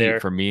 need depth there.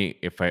 for me,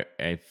 if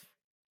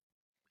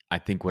I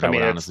think what I I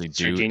mean would that's honestly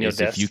do Serginho is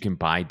if you Dest. can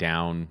buy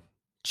down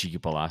Cheeky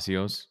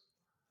Palacios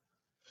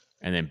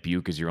and then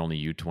Buke is your only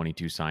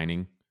U22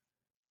 signing,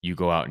 you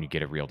go out and you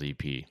get a real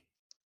DP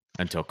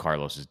until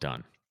Carlos is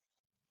done.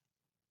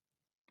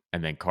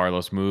 And then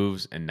Carlos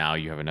moves, and now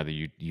you have another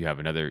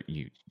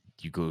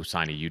you go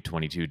sign a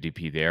U22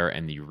 DP there,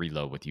 and you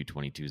reload with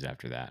U22s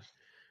after that.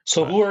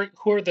 So But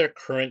who are their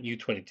current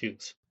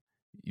U22s?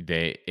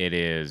 it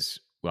is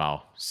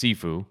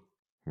Sifu,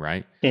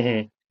 right?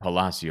 Mm-hmm.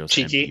 Palacios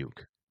and Cheeky.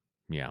 Buke.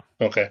 Yeah.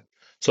 Okay.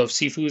 So if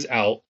Sifu's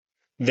out,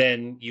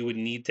 then you would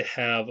need to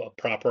have a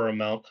proper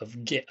amount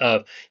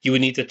you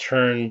would need to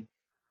turn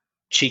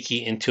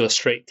Cheeky into a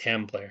straight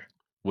TAM player.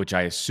 Which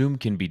I assume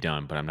can be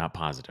done, but I'm not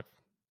positive.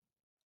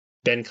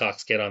 Ben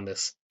Cox, get on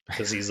this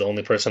because he's the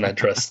only person I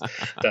trust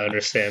that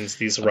understands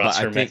these But I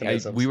roster think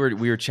mechanisms. we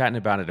were chatting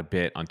about it a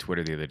bit on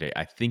Twitter the other day.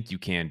 I think you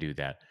can do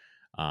that,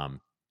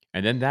 um,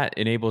 and then that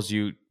enables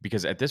you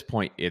because at this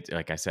point, it's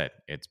like I said,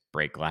 it's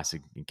break glass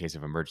in case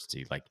of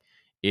emergency. Like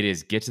it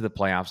is get to the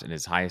playoffs in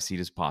as high a seed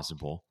as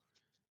possible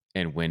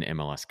and win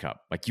MLS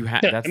Cup. Like you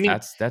have Yeah, I mean,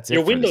 that's it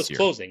your for window's this year.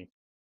 closing,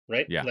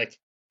 right? Yeah,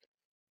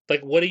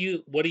 Like what are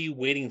you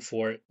waiting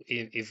for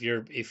if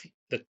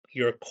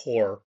your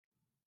core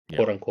Yeah.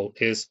 quote unquote,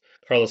 is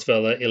Carlos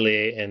Vela,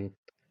 Ilie, and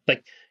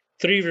like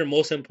three of your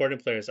most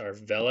important players are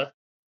Vela,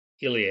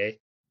 Ilie,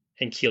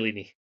 and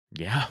Chiellini.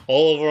 Yeah.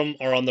 All of them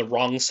are on the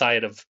wrong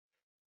side of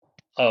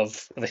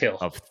the hill.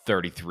 Of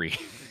 33.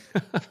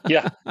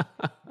 Yeah,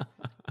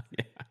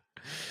 Yeah.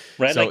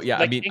 right. So, yeah, I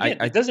Like mean, again,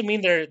 it doesn't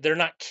mean they're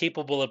not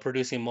capable of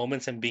producing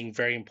moments and being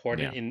very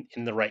important yeah.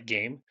 in the right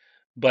game,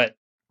 but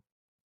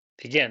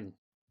again,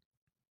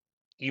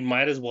 you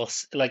might as well,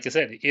 like I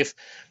said, if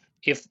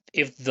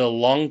the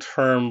long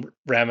term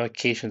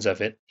ramifications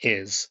of it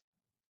is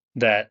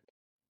that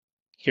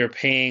you're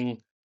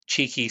paying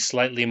Cheeky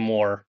slightly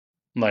more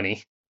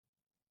money,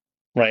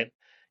 right?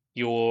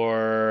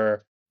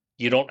 You're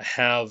you don't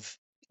have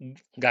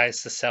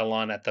guys to sell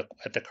on at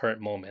the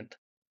current moment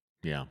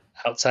Yeah.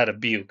 outside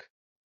of Buke,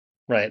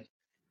 right?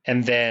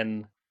 And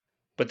then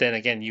but then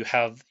again you're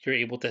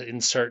able to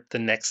insert the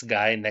next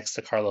guy next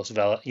to Carlos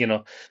Vela,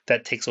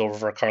 that takes over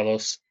for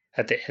Carlos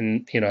at the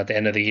end, at the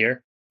end of the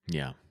year.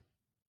 Yeah.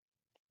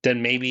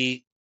 Then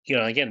maybe,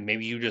 again,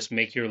 maybe you just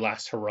make your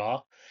last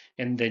hurrah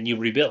and then you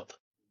rebuild,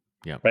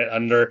 Yeah. right?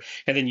 And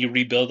then you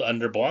rebuild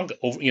under Boanga,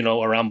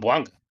 around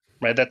Boanga,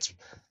 right? And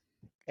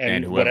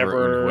And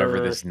whoever whatever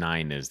this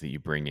 9 is that you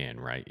bring in,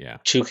 right? Yeah.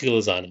 Chucky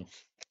Lozano.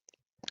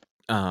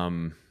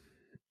 Um,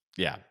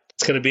 yeah.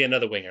 It's going to be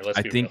another winger. Let's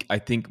I be real. think I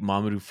think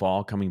Mamadou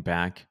Fall coming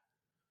back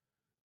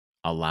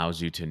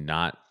allows you to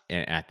not,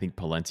 and I think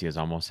Palencia is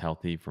almost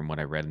healthy from what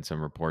I read in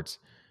some reports,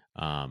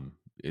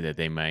 that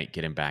they might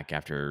get him back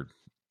after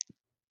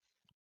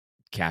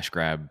cash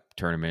grab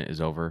tournament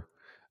is over.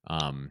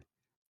 Um,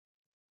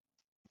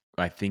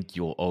 I think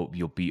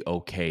you'll be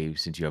okay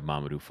since you have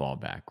Mamadou Fall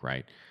back,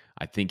 right?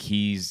 I think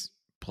he's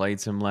played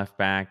some left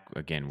back.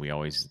 Again, we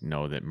always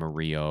know that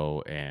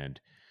Murillo and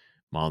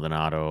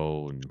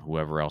Maldonado and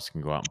whoever else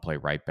can go out and play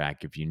right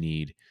back if you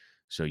need.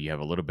 So you have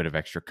a little bit of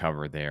extra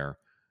cover there.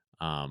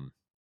 Um,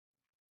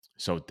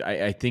 so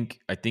I think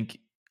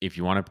if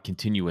you want to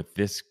continue with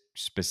this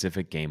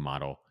specific game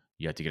model,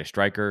 you have to get a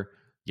striker,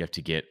 you have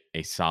to get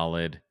a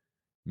solid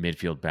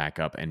midfield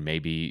backup, and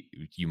maybe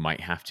you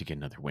might have to get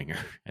another winger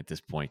at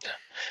this point.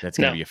 That's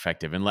going to Now, be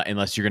effective,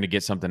 unless you're going to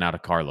get something out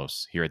of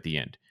Carlos here at the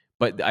end.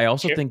 But I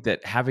also here, think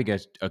that having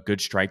a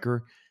good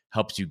striker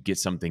helps you get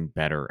something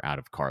better out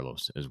of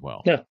Carlos as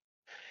well. no,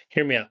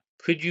 hear me out.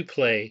 Could you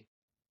play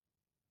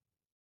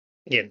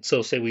again?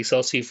 So say we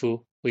sell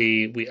Sifu,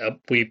 we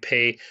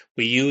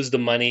use the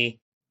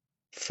money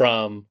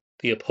from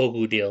the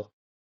Apogu deal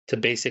to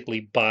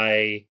basically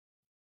buy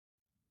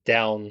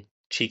down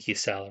Cheeky's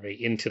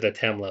salary into the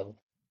TAM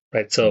level,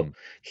 right? Hmm. So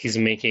he's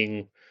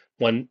making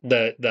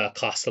the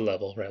Acosta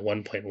level, right?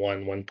 1.1,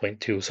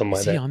 1.2, something Is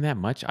like he that. on that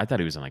much? I thought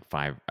he was on like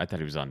 5. I thought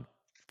he was on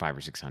 5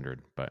 or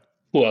 600, but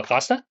Who,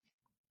 Acosta?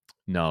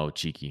 no,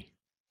 cheeky.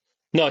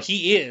 No,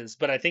 he is,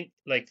 but I think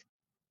like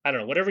I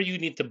don't know, whatever you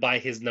need to buy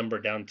his number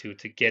down to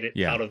get it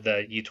Yeah. out of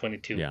the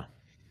U22, Yeah.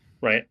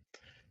 right?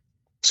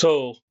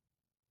 So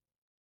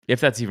If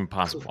that's even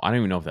possible. I don't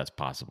even know if that's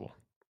possible,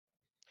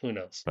 who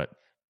knows? but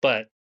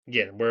But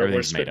again, we're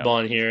everything's made up.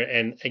 spitballing here,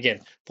 and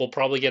again, we'll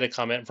probably get a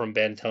comment from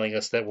Ben telling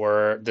us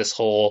that this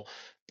whole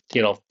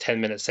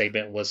 10-minute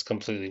segment was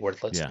completely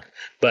worthless. Yeah.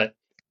 But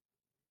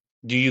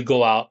do you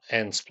go out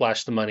and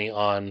splash the money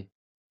on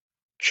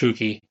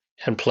Chucky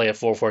and play a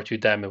 4-4-2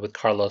 diamond with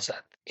Carlos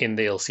in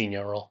the El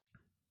Senior role?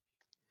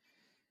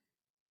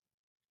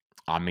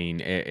 I mean,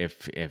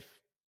 if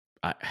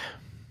I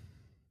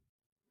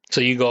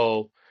So you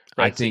go,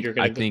 I right? So think you're I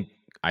going to go think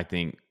I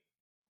think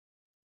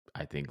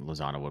I think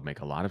Lozano would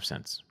make a lot of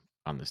sense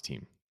on this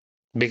team.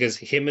 because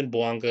him and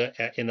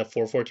Bouanga in a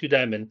 4-4-2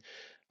 diamond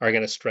are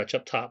going to stretch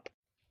up top.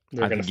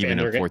 They're I going think to even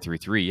and a they're going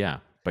 4-3-3, yeah.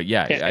 But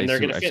yeah, and they're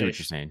going to I see what you're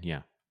finish. saying.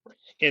 Yeah.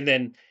 And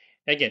then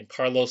again,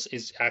 Carlos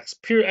is acts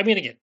pure. I mean,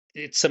 again,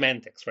 it's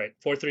semantics, right?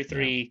 Four three Yeah.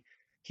 three.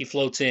 He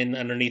floats in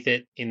underneath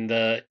it in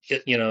the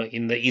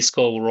in the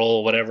Isco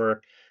role,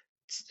 whatever.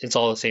 It's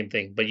all the same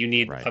thing. But you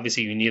need Right.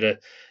 obviously you need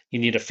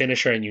a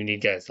finisher and you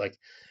need guys like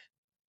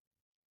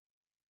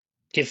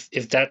if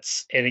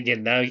that's and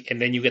again now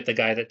and then you get the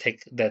guy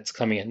that's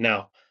coming in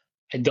now.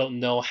 I don't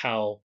know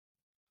how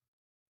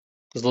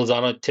because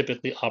Lozano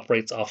typically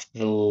operates off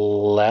the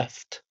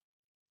left,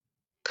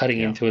 cutting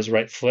Yeah. into his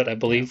right foot, I Yeah.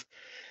 believe.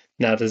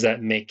 Now, does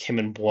that make him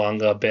and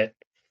Bouanga a bit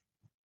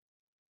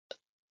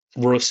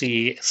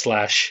Rossi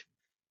slash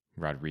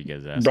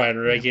Rodriguez-esque. Brian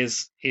Yeah.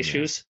 Rodriguez Yeah.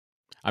 issues?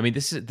 I mean,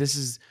 this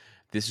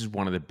is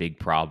one of the big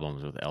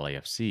problems with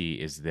LAFC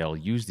is they'll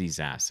use these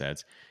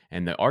assets,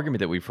 and the argument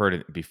that we've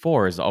heard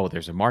before is, oh,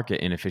 there's a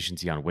market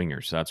inefficiency on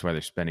wingers, so that's why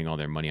they're spending all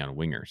their money on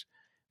wingers.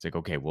 It's like,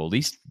 okay, well,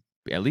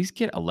 at least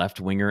get a left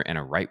winger and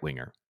a right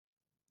winger,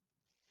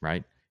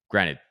 right?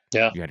 Granted,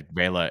 Yeah, you had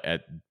Vela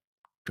at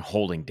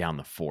holding down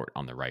the fort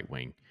on the right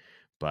wing,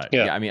 but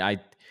yeah. yeah, I mean,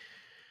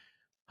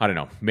 I don't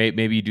know.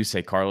 Maybe you do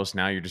say Carlos.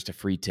 Now you're just a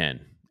free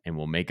 10, and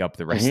we'll make up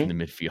the rest in hmm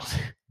the midfield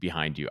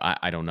behind you.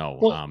 I don't know.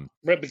 Well,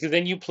 right, because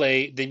then you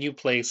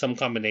play some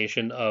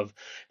combination of.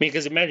 I mean,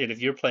 because imagine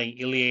if you're playing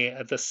Ilie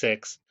at the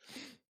 6,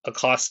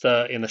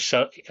 Acosta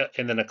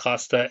and then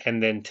Acosta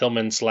and then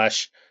Tillman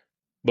slash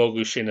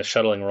Bogush in a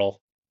shuttling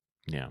role.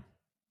 Yeah.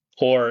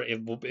 Or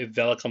if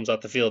Vela comes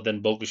out the field,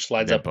 then Bogusz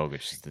slides Then up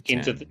Bogus is the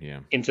into 10. Yeah.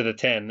 the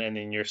 10, and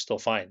then you're still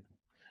fine,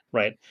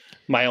 right?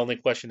 My only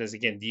question is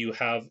again, do you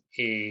have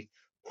a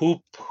who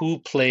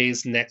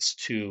plays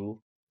next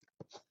to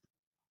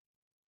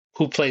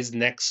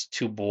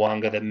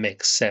Bouanga that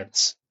makes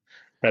sense,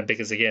 right?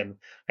 Because again,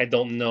 I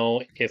don't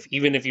know if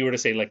even if you were to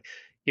say like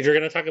if you're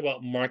going to talk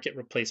about market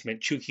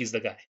replacement, Chuki's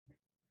the guy,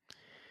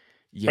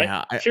 right?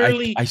 Yeah,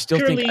 Purely I still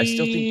think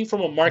purely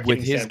from a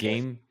marketing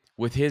standpoint.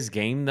 with his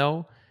game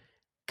though,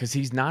 because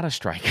he's not a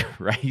striker,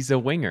 right? He's a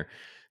winger.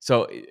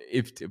 So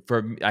if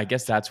for I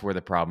guess that's where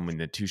the problem in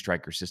the two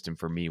striker system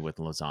for me with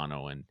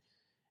Lozano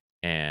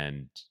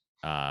and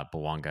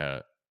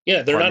Bawanga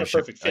Yeah, they're not a partnership,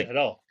 perfect fit like at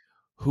all.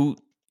 who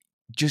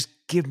just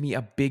give me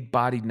a big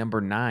bodied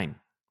number 9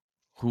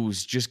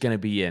 who's just going to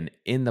be an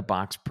in the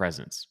box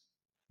presence.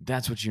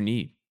 That's what you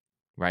need,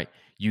 right?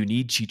 You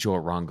need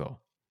Chicho Arango.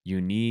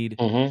 You need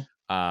Mm-hmm.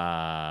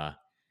 uh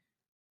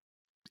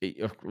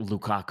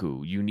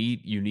Lukaku. You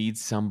need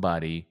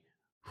somebody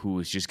who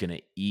is just going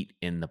to eat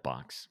in the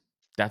box.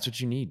 That's what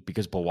you need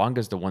because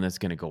Bwaanga's the one that's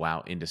going to go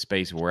out into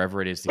space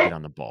wherever it is to get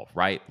on the ball,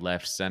 right,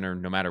 left, center,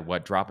 no matter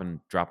what,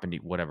 dropping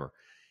deep, whatever.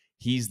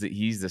 He's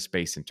the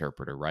space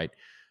interpreter, right?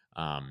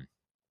 Um,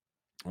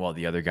 while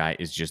the other guy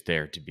is just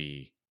there to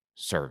be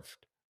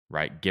served,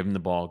 right? Give him the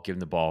ball,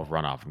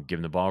 run off him. Give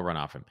him the ball, run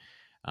off him.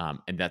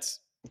 And that's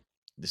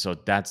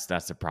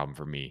the problem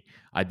for me.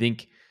 I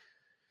think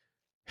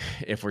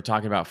if we're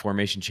talking about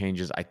formation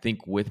changes, I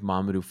think with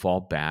Mamadou Fall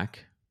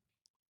back,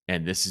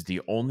 and this is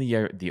the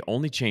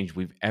only change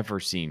we've ever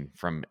seen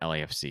from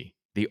LAFC.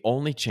 The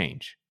only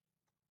change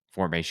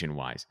formation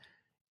wise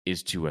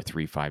is to a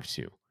 3-5-2.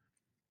 Mm-hmm.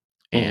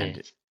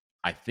 And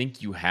I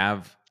think you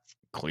have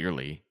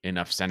clearly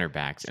enough center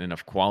backs and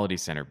enough quality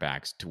center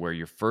backs to where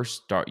your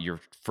first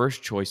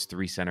choice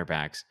 3 center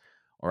backs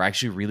are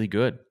actually really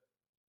good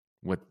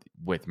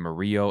with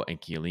Murillo and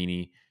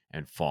Chiellini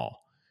and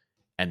Fall.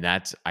 And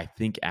that's I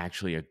think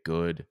actually a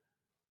good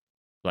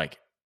like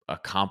a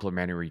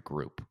complementary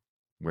group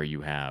where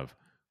you have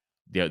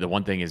the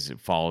one thing is it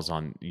falls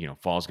on,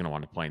 Fall's going to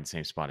want to play in the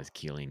same spot as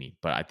Chiellini,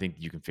 but I think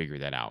you can figure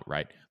that out,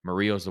 right?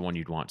 Murillo's the one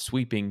you'd want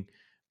sweeping,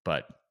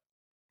 but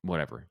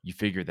whatever. You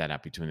figure that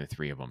out between the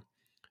three of them.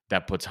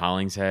 That puts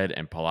Hollingshead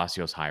and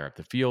Palacios higher up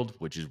the field,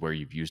 which is where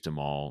you've used them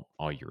all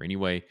year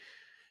anyway.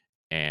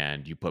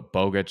 And you put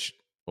Bogic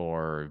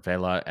or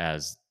Vela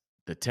as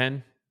the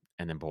 10,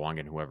 and then Bawanga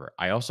and whoever.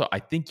 I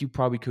think you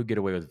probably could get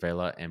away with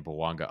Vela and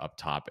Bawanga up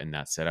top in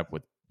that setup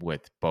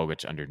with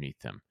Bogic underneath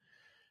them.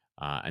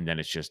 And then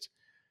it's just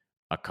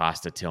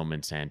Acosta,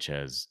 Tillman,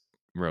 Sanchez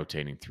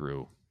rotating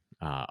through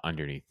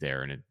underneath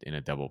there in a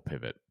double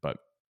pivot. But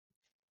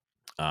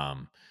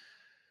um,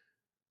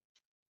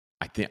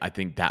 I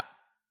think that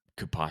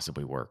could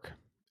possibly work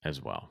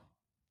as well.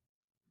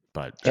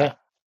 But Yeah,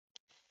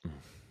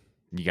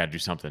 you got to do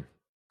something.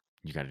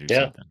 You got to do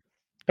yeah. something.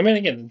 I mean,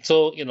 again,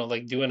 so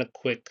like doing a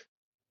quick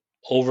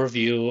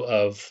overview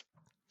of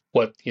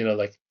what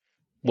like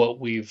what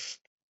we've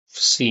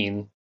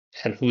seen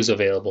and who's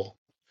available,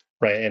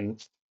 right?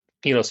 And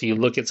so you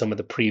look at some of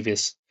the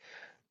previous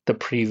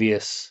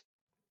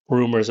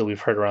rumors that we've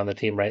heard around the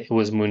team, right? It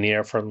was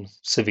Munir from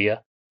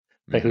Sevilla,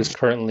 right, Hmm. who's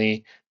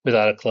currently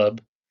without a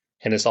club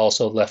and is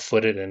also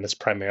left-footed and is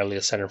primarily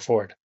a center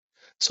forward.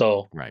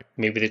 So Right.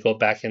 maybe they go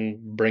back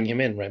and bring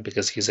him in, right?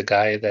 Because he's a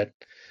guy that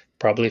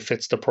probably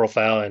fits the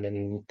profile,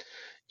 and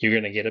you're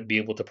gonna be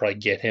able to probably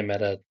get him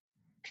at a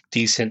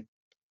decent,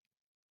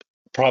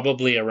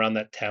 probably around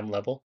that TAM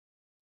level,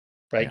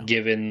 right? Yeah.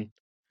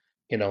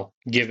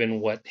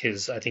 Given what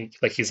I think,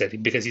 like he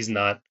said, because he's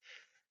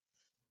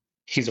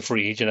a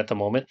free agent at the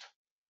moment,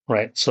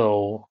 right?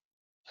 So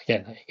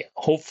again,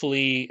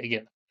 hopefully,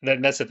 again,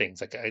 that's the thing.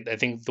 It's like I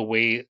think the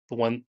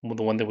one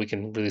that we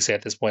can really say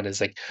at this point is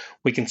like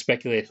we can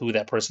speculate who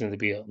that person is to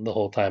be the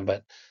whole time,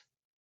 but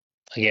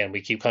again,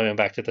 we keep coming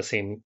back to the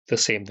same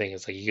thing.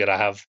 It's like you gotta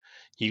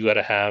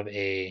have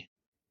a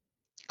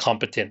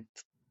competent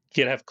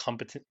you gotta have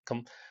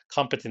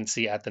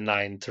competency at the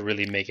 9 to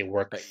really make it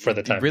work for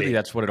the time Really, being.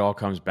 that's what it all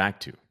comes back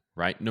to,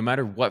 right? No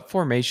matter what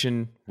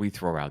formation we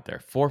throw out there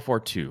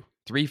 4-4-2,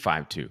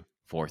 3-5-2,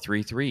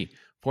 4-3-3,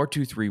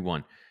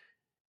 4-2-3-1,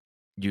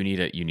 you need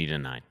a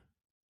 9.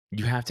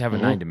 You have to have a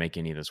 9 Hmm. to make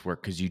any of this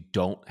work because you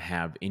don't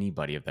have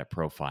anybody of that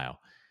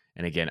profile.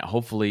 And again,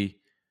 hopefully,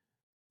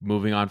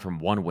 moving on from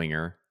one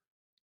winger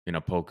in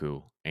a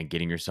Poku and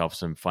getting yourself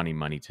some funny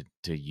money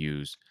to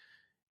use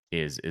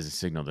is a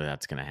signal that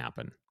that's going to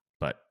happen.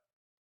 But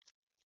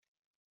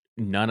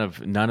none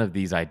of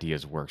these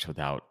ideas works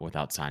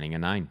without signing a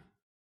 9.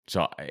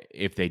 So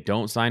if they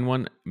don't sign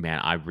one, man,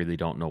 I really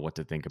don't know what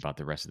to think about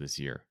the rest of this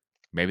year.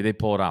 Maybe they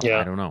pull it off. I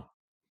Yeah, don't know,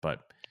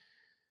 but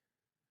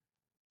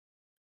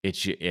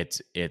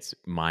it's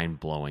mind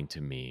blowing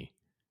to me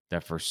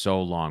that for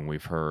so long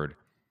we've heard,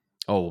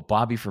 oh, well,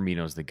 Bobby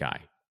Firmino's the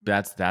guy.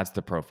 That's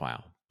the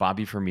profile.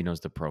 Bobby Firmino's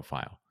the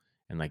profile,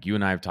 and like you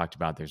and I have talked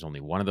about, there's only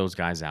one of those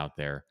guys out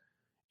there,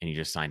 and he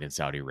just signed in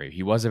Saudi Arabia.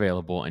 He was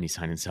available and he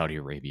signed in Saudi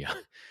Arabia.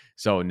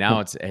 So now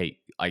it's, hey,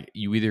 like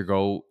you either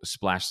go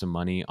splash some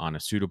money on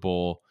a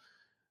suitable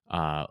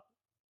uh,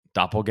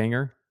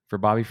 doppelganger for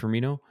Bobby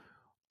Firmino,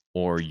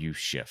 or you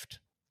shift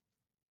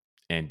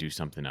and do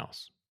something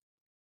else.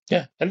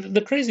 Yeah, and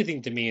the crazy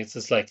thing to me is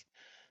just like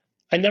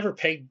I never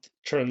paid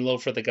turn low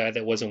for the guy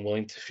that wasn't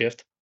willing to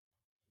shift.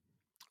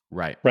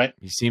 Right. Right.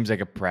 He seems like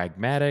a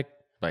pragmatic,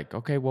 like,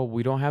 okay, well,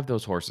 we don't have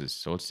those horses,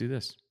 so let's do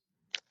this.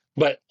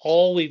 But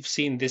all we've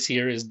seen this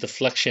year is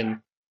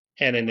deflection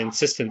and an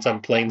insistence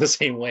on playing the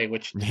same way,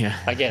 which Yeah.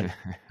 again,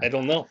 I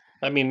don't know.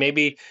 I mean,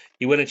 maybe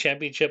you win a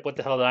championship, what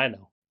the hell do I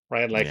know?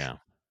 Right? Like, Yeah.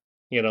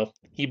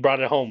 he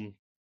brought it home.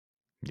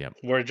 Yep.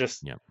 We're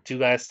just Yep. two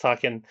guys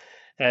talking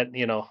at,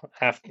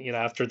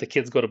 after the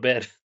kids go to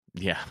bed.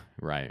 Yeah.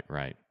 Right.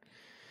 Right.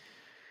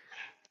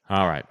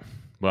 All right.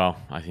 Well,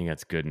 I think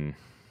that's good and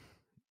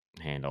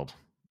handled.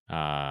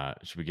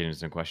 Should we get into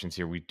some questions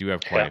here? We do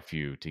have quite Yeah, a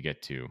few to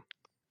get to,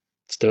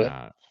 let's do it.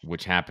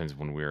 which happens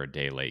when we're a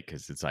day late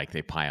because it's like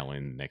they pile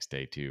in the next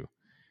day too.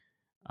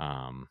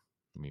 Let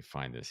me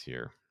find this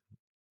here.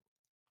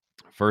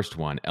 First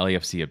one,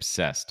 LAFC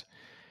obsessed.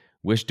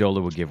 Wish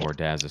Dola would give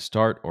Ordaz a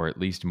start or at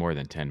least more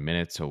than 10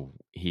 minutes so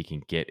he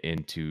can get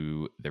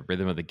into the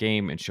rhythm of the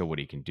game and show what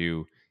he can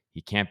do.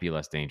 He can't be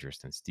less dangerous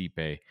than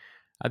Stipe.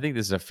 I think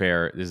this is a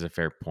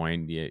fair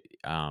point. Yeah,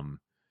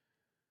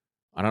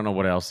 I don't know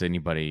what else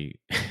anybody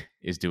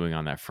is doing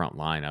on that front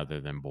line other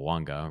than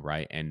Bouanga,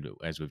 right? And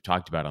as we've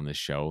talked about on this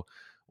show,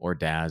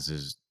 Ordaz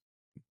is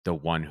the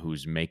one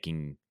who's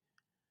making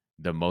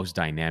the most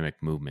dynamic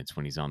movements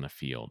when he's on the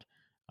field.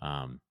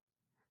 Um,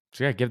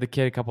 so yeah, give the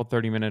kid a couple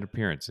 30-minute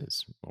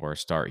appearances or a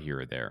start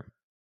here or there.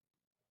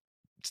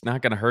 It's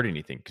not going to hurt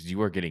anything because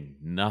you are getting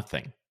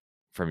nothing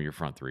from your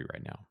front three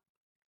right now.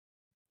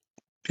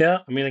 Yeah,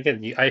 I mean,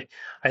 again,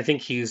 I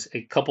think he's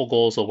a couple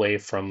goals away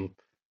from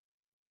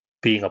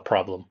being a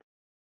problem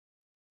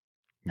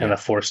and Yeah, a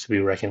force to be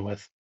reckoned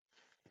with.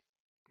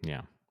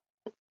 yeah,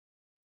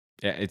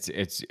 yeah.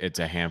 It's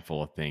a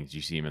handful of things.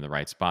 You see him in the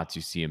right spots.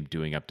 You see him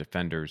doing up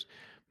defenders,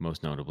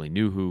 most notably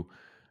Nuhu,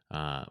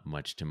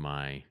 much to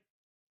my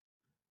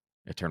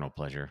eternal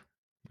pleasure.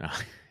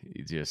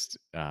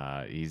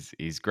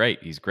 He's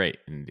great. He's great,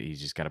 and he's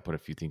just got to put a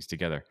few things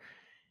together.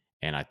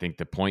 And I think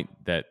the point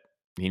that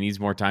he needs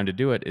more time to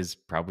do it is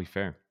probably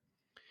fair.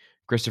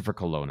 Christopher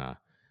Colonna,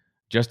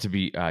 just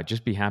be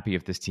happy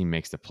if this team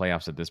makes the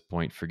playoffs at this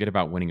point. Forget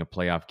about winning a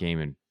playoff game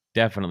and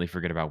definitely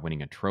forget about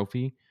winning a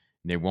trophy.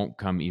 They won't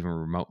come even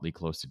remotely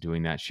close to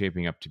doing that,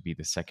 shaping up to be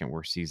the second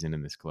worst season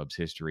in this club's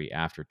history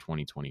after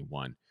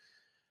 2021.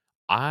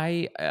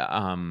 I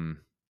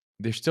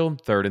they're still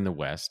third in the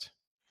West.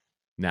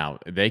 Now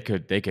they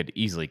could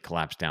easily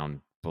collapse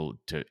down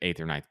to eighth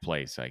or ninth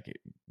place, like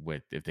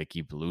with if they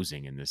keep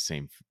losing in the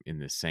same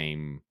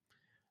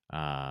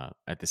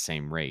at the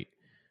same rate.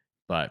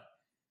 But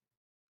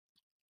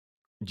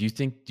do you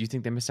think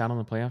they miss out on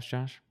the playoffs,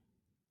 Josh?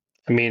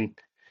 I mean,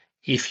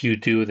 if you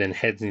do, then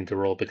heads need to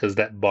roll because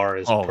that bar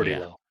is Oh pretty yeah.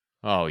 low.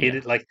 Oh It yeah.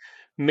 is like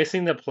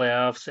missing the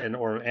playoffs and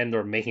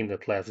or making the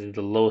playoffs is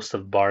the lowest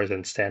of bars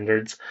and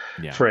standards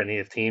Yeah. for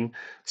any team.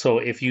 So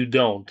if you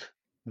don't,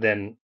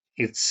 then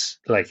it's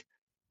like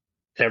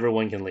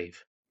everyone can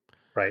leave,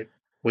 right?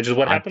 Which is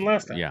what happened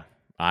last time. Yeah.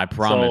 I So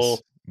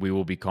promise we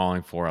will be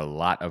calling for a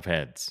lot of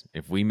heads.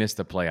 If we miss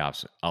the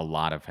playoffs, a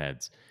lot of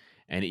heads.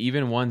 And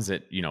even ones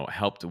that,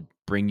 helped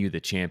bring you the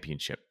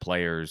championship,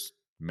 players,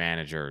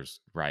 managers,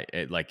 right?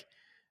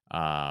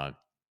 Uh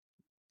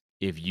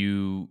if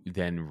you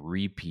then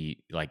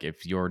repeat, like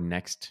if your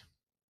next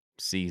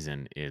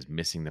season is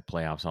missing the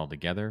playoffs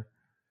altogether,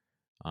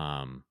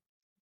 um,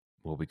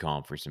 we'll be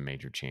calling for some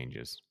major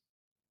changes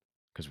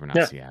because we're not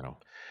yeah,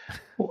 Seattle.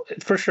 well,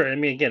 for sure. I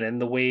mean, again,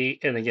 and the way,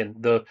 and again,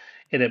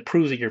 and it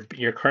proves that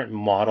your current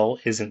model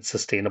isn't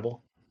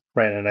sustainable,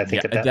 right? And I Yeah,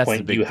 think at that that's the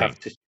point you big have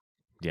thing.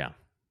 to, Yeah.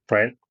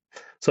 right?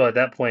 So at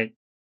that point,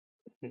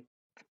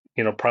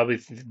 probably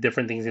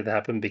different things need to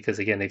happen because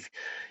again, if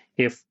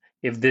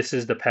if this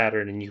is the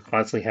pattern and you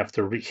constantly have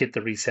to hit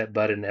the reset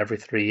button every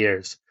 3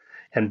 years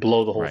and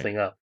blow the whole Right. thing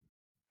up,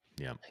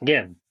 Yeah.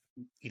 again,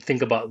 you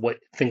think about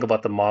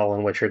the model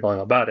in which you're going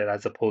about it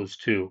as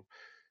opposed to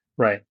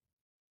right.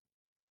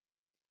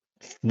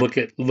 Look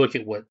at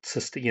what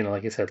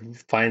like I said,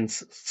 find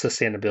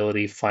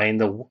sustainability,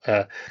 find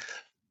a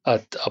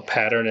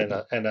pattern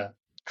and a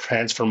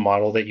transfer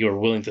model that you are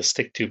willing to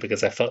stick to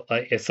because it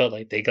felt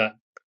like they got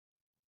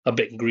a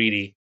bit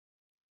greedy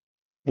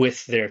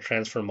with their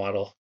transfer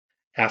model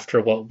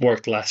after what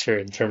worked last year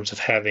in terms of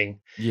having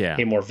Yeah.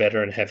 a more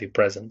veteran heavy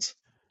presence.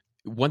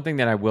 One thing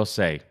that I will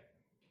say,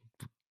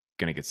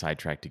 gonna get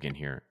sidetracked again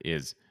here,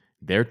 is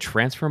their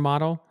transfer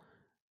model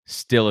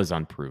still is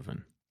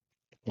unproven.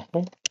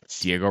 Mhm.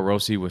 Diego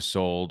Rossi was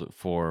sold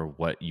for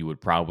what you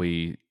would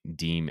probably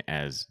deem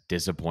as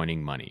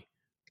disappointing money,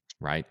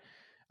 right?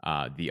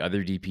 The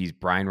other DPs,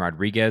 Brian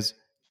Rodriguez,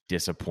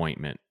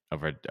 disappointment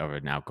of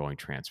an outgoing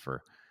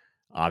transfer.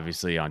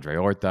 Obviously, Andre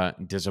Horta,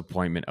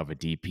 disappointment of a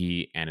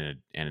DP and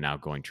an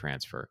outgoing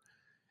transfer.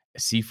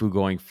 Sifu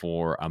going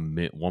for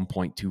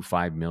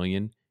 1.25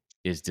 million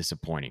is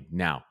disappointing.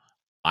 Now,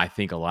 I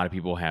think a lot of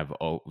people have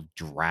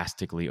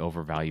drastically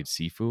overvalued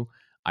Sifu.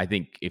 I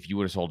think if you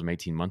would have sold him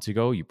 18 months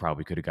ago, you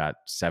probably could have got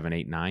 7,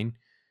 8, 9.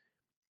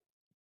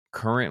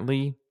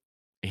 Currently,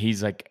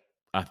 he's like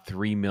a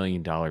 $3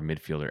 million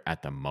midfielder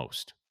at the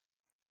most.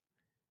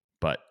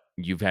 But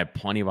you've had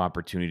plenty of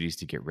opportunities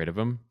to get rid of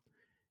him,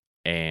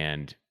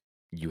 and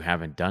you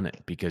haven't done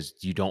it because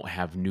you don't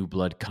have new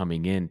blood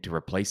coming in to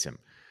replace him.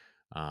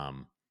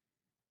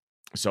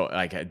 So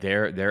like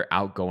their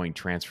outgoing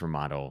transfer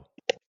model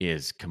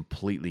is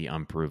completely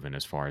unproven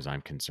as far as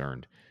I'm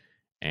concerned,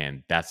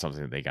 and that's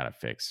something that they got to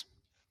fix.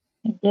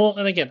 Well,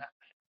 and again,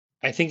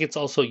 I think it's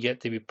also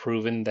yet to be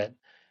proven that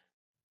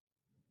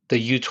the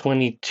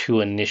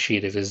U22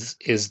 initiative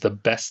is the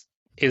best,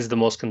 is the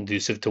most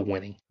conducive to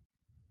winning,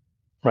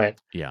 right?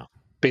 Yeah,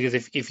 Because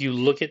if you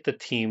look at the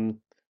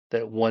team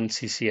that won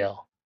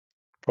CCL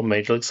from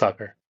Major League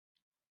Soccer,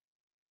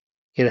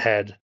 it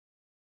had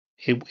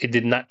it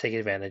did not take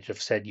advantage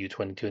of said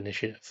U22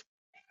 initiative,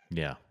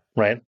 yeah,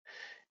 right?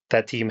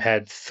 That team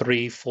had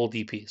 3 full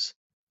DPs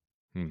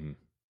hmm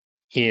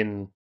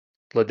in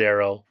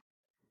Ladero,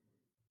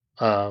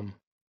 um,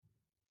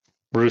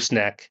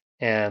 Rusnak,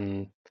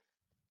 and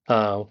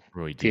uh,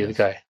 Rui the other Diaz.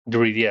 guy,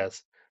 Duri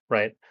Diaz,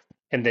 right?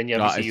 And then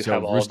obviously you So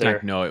have all Rusnak,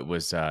 their. no, it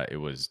was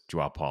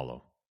Joao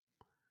Paulo,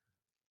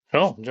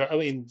 No, I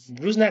mean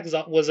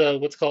Rusnak was a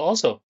what's it called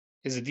also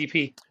is a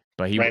DP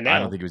but right I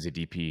don't now. think it was a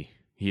DP.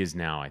 He is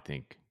now, I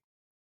think.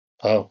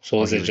 Oh, so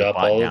Oh, was he it was a Joao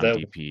bought Paulo down that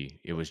DP.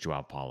 It was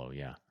Joao Paulo.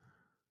 Yeah,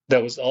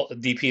 that was all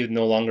DP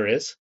no longer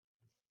is?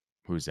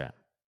 who's that?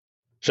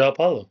 Joao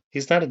Paulo.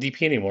 He's not a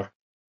DP anymore.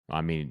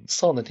 I mean, He's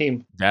still on the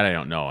team. that I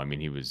don't know. I mean,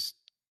 he was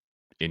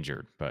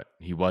injured, but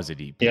he was a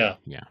DP. Yeah.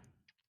 Yeah,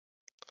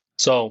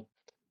 So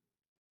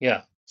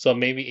yeah. So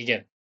maybe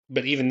again,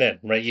 but even then,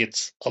 right?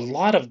 It's a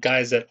lot of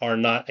guys that are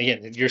not.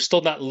 Again, you're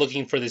still not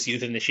looking for this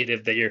youth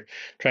initiative that you're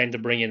trying to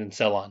bring in and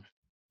sell on,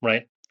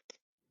 right?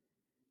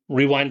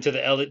 Rewind to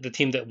the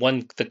team that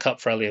won the cup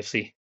for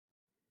LAFC,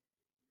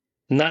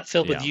 not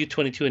filled with yeah.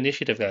 U22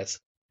 initiative guys,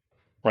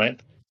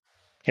 right?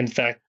 In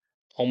fact,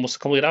 almost the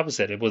complete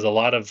opposite. It was a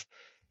lot of,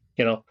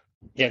 you know,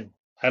 again,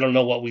 I don't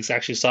know what we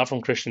actually saw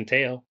from Christian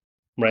Teo,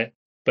 right?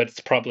 But it's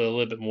probably a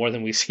little bit more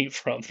than we see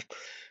from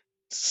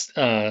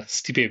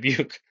Stipe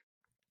Buke.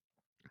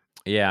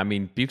 Yeah, I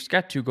mean, Buke's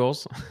got 2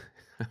 goals.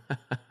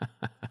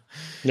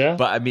 Yeah.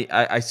 But I mean,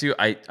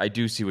 I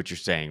do see what you're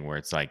saying where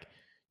it's like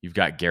you've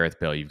got Gareth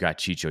Bale, you've got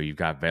Chicho, you've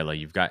got Vela,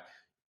 you've got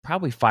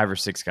probably 5 or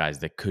 6 guys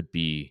that could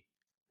be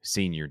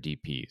senior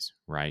DPs,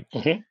 right?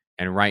 Hmm.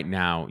 And right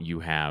now you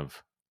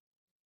have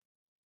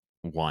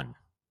one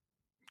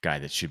guy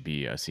that should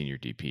be a senior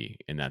DP,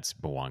 and that's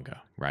Bawanga,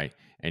 right?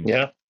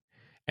 Yeah.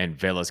 And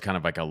Vela's kind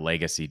of like a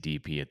legacy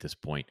DP at this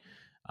point.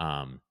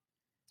 Um,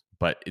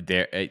 but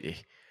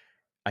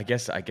I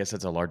guess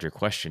that's a larger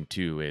question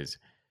too.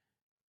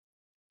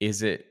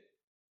 Is it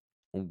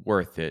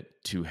worth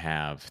it to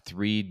have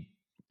 3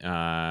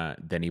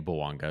 Denny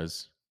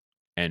Bwaangas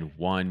and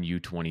 1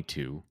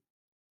 U22,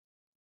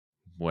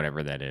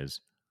 whatever that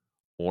is,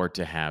 or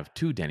to have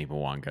 2 Denny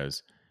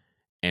Bwaangas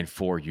and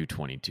 4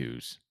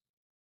 U22s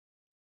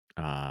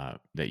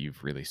that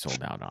you've really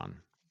sold out on?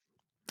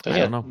 I don't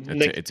Again, know.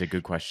 like It's a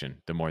good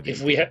question. The more that if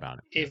you we think had about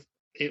it,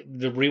 if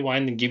the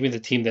rewind and give me the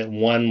team that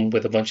won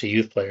with a bunch of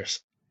youth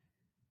players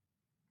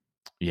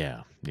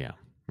yeah, in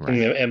right.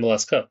 the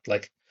MLS Cup,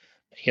 like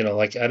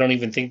like I don't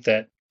even think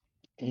that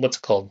what's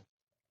it called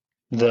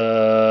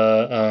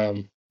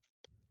the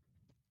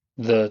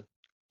the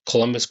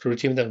Columbus Crew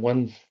team that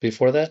won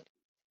before that,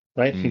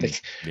 right?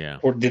 Mm, yeah.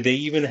 Or did they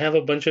even have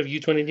a bunch of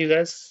U22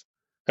 guys?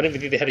 I don't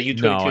even think they had a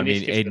No, U22 I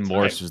mean initiative at Aiden the time.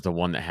 Morris was the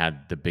one that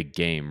had the big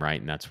game, right?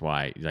 And that's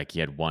why like he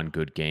had one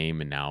good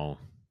game and now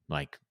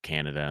like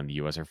Canada and the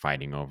US are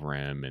fighting over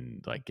him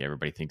and like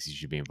everybody thinks he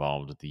should be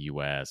involved with the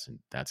US and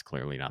that's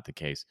clearly not the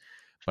case.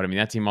 But I mean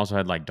that team also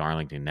had like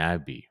Darlington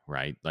Nagbe,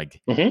 right?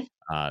 Like Hmm.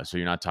 so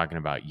you're not talking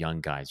about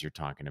young guys, you're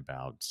talking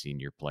about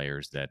senior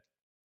players that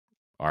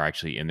are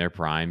actually in their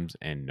primes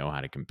and know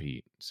how to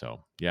compete.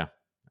 So, yeah,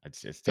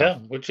 it's Yeah,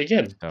 tough. which It's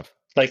again, tough.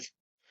 like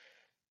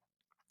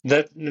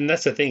that, and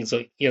that's the thing.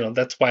 So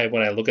that's why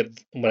when I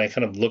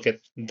kind of look at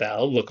the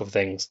outlook of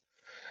things,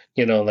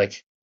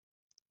 like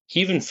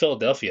even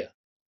Philadelphia,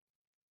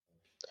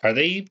 are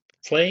they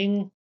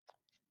playing?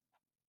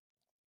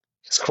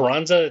 Is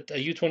Carranza a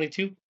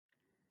U22?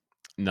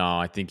 No,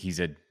 I think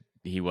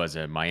he was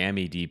a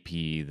Miami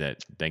DP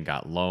that then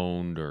got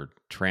loaned or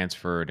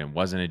transferred and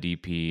wasn't a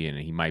DP, and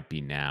he might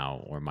be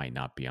now or might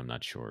not be. I'm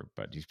not sure,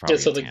 but he's Yeah,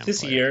 probably a so like TAM this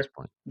player at this year,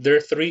 point. their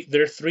three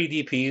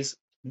DPs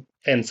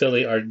and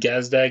Philly are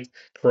Gazdag,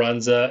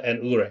 Carranza,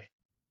 and Ure.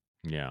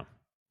 Yeah,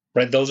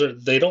 Right?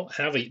 They don't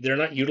have they're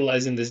not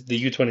utilizing the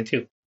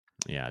U22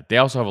 yeah. They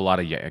also have a lot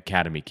of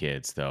academy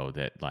kids though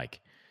that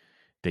like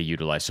they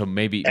utilize. So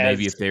maybe as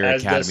if their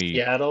as does academy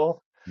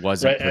Seattle,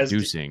 wasn't right?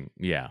 producing,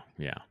 yeah,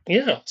 yeah,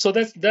 Yeah. So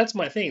that's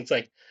my thing. It's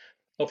like,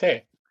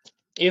 okay,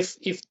 if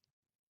if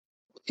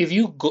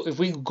if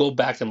we go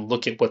back and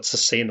look at what's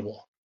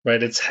sustainable,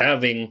 right? It's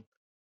having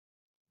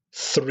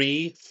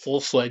 3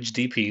 full-fledged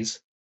DPs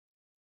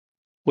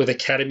with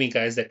academy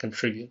guys that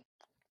contribute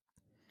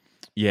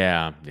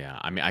Yeah, yeah.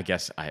 I mean, I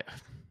guess I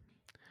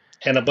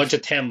and a bunch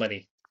of TAM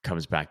money.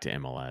 comes back to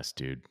MLS,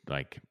 dude.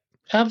 Like,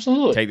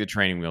 Absolutely. take the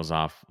training wheels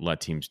off,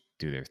 let teams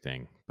do their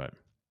thing. But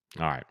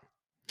all right.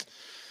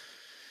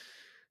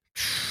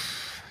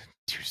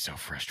 Dude, so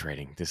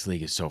frustrating. This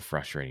league is so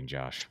frustrating,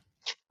 Josh.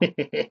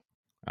 The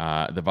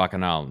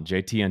Bacchanal.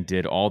 JT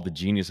undid all the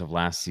genius of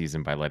last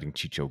season by letting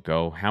Chicho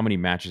go. How many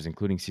matches,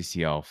 including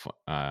including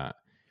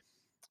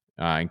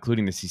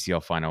the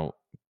CCL final,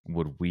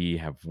 would we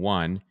have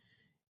won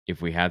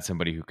if we had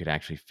somebody who could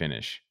actually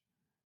finish?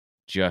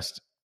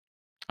 Just,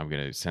 I'm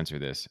going to censor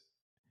this.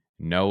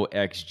 No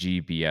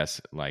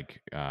XGBS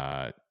like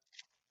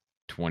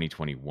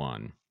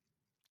 2021,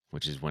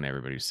 which is when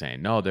everybody was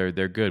saying, no, they're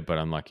good but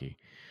unlucky.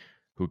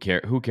 Who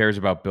cares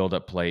about build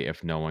up play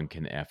if no one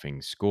can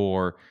effing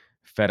score?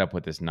 Fed up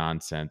with this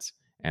nonsense.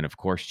 And of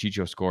course,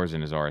 Chicho scores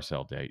in his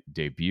RSL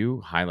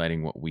debut,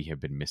 highlighting what we have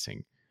been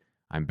missing.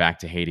 I'm back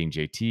to hating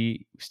JT.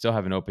 We still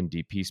have an open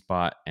DP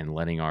spot and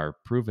letting our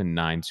proven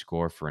 9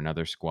 score for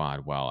another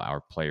squad while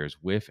our players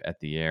whiff at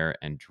the air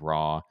and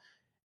draw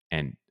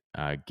and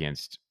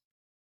against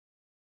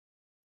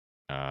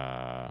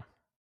uh,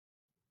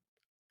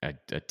 a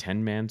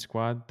 10-man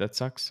squad. That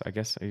sucks, I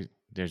guess.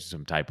 There's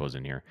some typos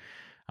in here.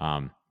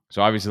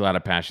 So obviously a lot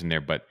of passion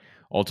there, but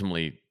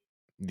ultimately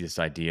this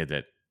idea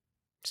that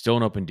still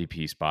an open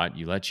DP spot,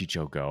 you let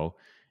Chicho go,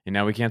 and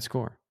now we can't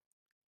score.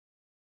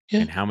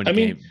 Yeah. And how many I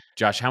mean, games,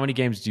 Josh, how many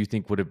games do you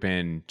think would have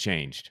been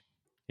changed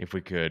if we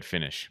could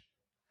finish?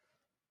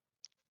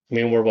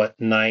 we're what,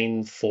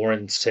 9, 4,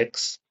 and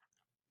 6,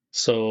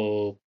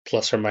 so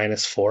plus or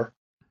minus 4.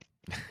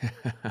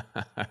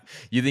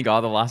 You think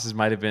all the losses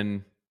might have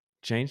been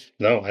changed?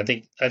 No, I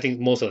think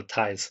most of the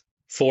ties.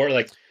 4,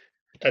 like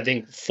I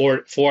think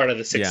four out of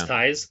the 6 Yeah.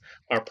 ties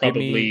are Give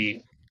me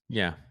probably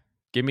yeah.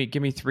 Give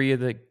me three of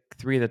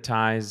the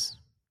ties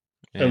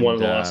in one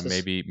of and the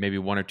losses. maybe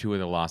one or two of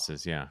the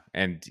losses. Yeah,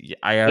 and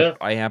Yeah.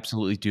 I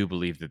absolutely do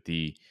believe that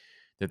the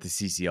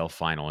CCL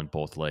final in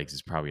both legs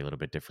is probably a little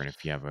bit different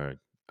if you have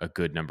a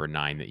good number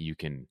 9 that you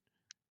can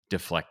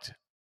deflect,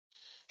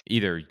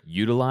 either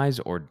utilize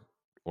or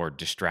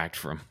distract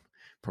from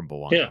Yeah.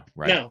 Bowanga,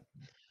 right? Now,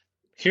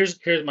 here's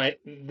my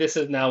this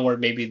is now where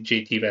maybe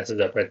JT messes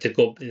up, right? To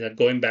go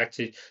going back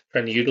to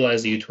trying to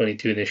utilize the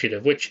U22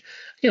 initiative, which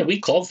we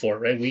called for,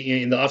 right?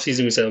 We in the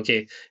offseason we said,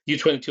 okay,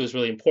 U22 is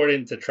really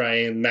important to try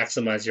and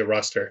maximize your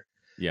roster.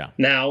 Yeah.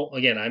 Now,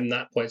 again, I'm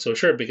not quite so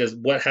sure because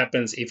what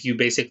happens if you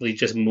basically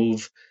just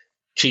move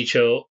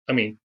Chicho? I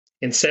mean,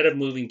 instead of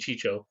moving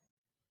Chicho,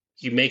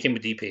 you make him a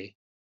DP,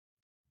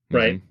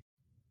 right? Hmm.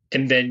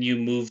 And then you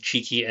move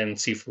Cheeky and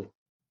Sifu.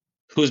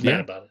 Who's mad Yeah.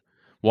 about it?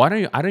 Why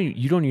don't you? I don't.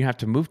 You don't even have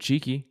to move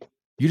Cheeky.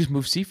 You just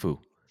move Sifu.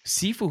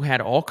 Sifu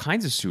had all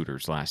kinds of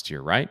suitors last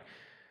year, right?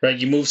 Right?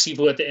 You move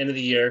Sifu at the end of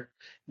the year.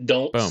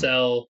 Don't Boom.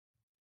 sell.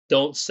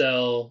 Don't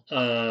sell.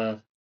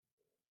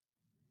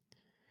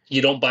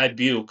 You don't buy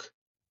Buke.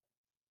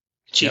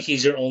 Yep.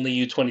 Cheeky's your only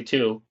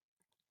U22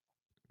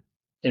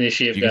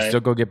 initiative You can guy. still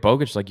go get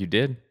Bogic like you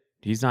did.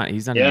 He's not a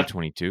Yeah.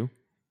 U22.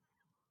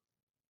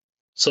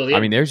 So I yeah,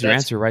 mean, there's your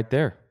that's answer right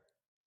there.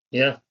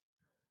 yeah.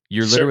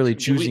 You're Sir, literally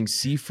do we? choosing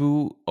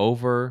Sifu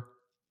over.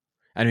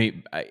 I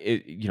mean,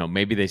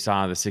 maybe they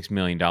saw the $6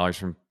 million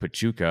from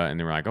Pachuca and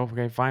they were like, "Oh,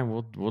 okay, fine,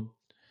 we'll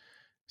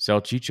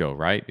sell Chicho,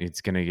 right?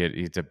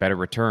 It's a better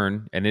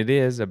return, and it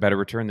is a better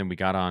return than we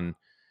got on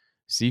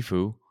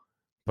Sifu."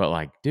 But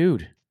like,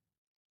 dude,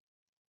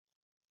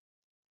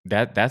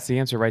 that's the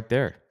answer right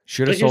there.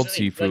 Should have But here's sold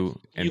the thing: like Sifu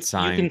and you can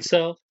signed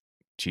sell.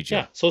 Chicho.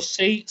 Yeah. So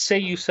say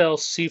you sell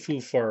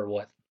Sifu for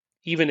what?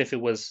 Even if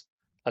it was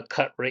a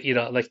cut rate,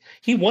 like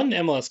he won the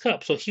MLS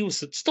Cup, so he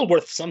was still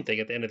worth something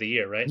at the end of the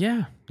year, right?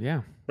 Yeah,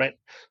 yeah, Right.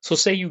 So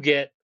say you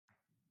get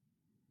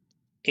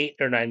 8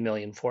 or 9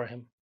 million for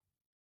him,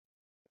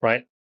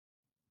 right?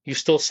 You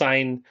still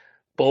sign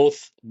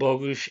both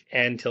Bogush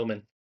and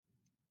Tillman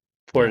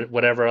for yeah,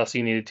 whatever else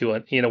you needed to,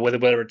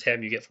 whatever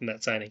tab you get from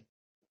that signing.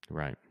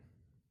 right.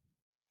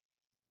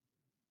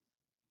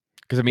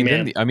 Because I mean,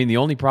 then Man, the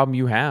only problem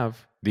you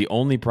have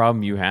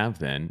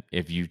then,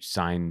 if you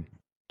sign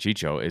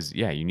Chicho, is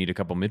you need a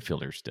couple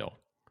midfielders still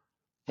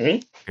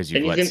mhm. because you've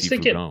And you let can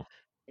stick Sifu it. go.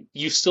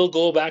 You still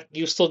go back.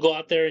 You still go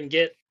out there and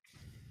get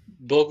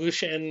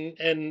Bogush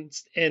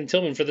and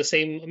Tillman for the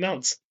same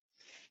amounts.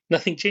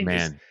 Nothing changes.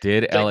 Man,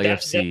 did Like that.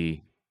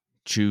 LAFC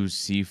choose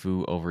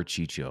Sifu over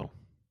Chicho?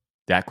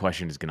 That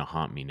question is going to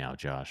haunt me now,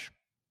 Josh.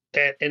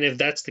 And if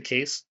that's the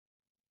case,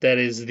 that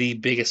is the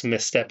biggest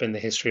misstep in the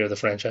history of the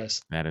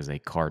franchise, That is a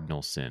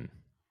cardinal sin.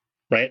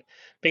 right?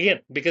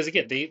 Because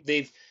again,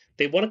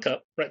 they won a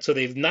cup, right? So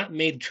they've not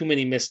made too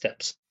many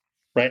missteps,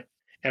 right?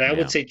 And I would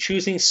Yeah, say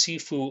choosing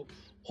Sifu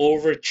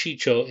over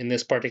Chicho in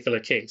this particular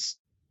case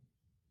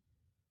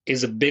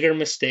is a bigger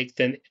mistake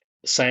than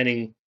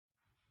signing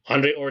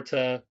Andre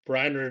Orta,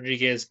 Brian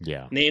Rodriguez,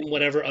 yeah, name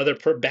whatever other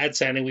bad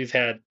signing we've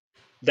had.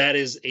 that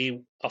is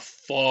a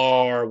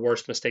far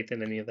worse mistake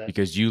than any of that.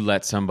 Because you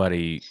let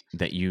somebody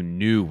that you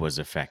knew was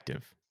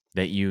effective,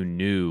 that you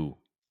knew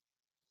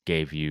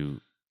gave you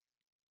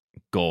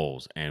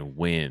goals and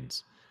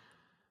wins,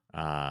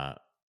 uh,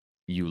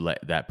 you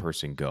let that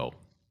person go.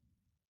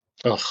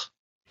 Ugh.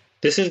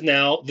 This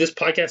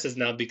podcast has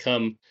now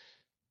become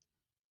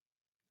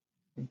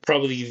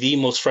probably the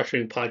most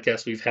frustrating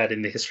podcast we've had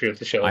in the history of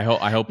the show. I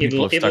hope In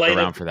people have in stuck light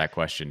around of for that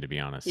question, to be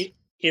honest.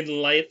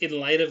 in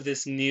light of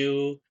this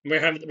new, we're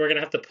gonna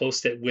have to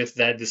post it with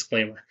that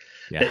disclaimer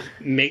Yeah. that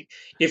make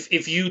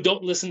if you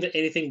don't listen to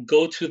anything,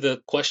 go to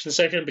the question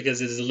section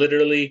because it is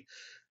literally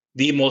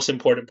the most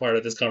important part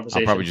of this I'll probably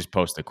conversation. just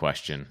post the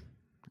question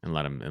and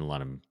let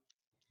him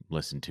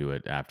listen to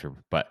it after.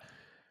 But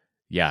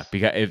yeah,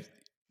 because if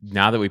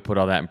now that we put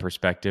all that in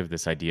perspective,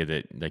 this idea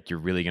that like you're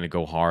really going to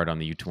go hard on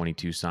the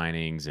U22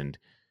 signings and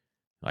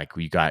like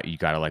you got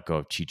to let go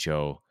of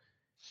Chicho.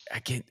 I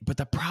can't. But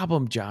the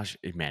problem, Josh,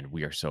 man,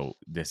 we're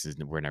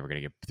never going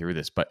to get through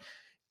this. But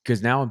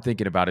because now I'm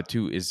thinking about it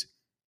too, is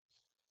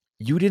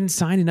you didn't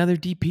sign another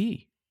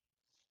DP.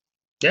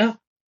 Yeah,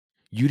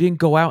 You didn't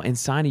go out and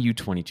sign a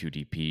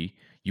U22 DP.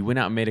 You went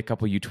out and made a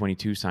couple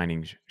U22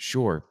 signings,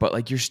 sure, but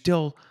like you're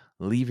still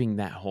leaving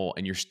that hole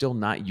and you're still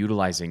not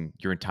utilizing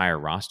your entire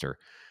roster.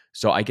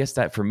 So I guess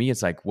that for me,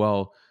 it's like,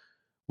 well,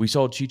 we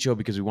sold Chicho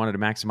because we wanted to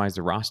maximize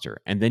the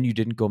roster, and then you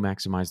didn't go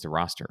maximize the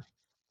roster,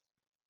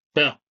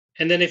 yeah.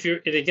 And then if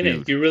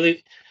dude. you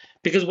really,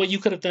 because what you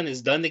could have done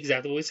is done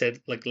exactly what we said,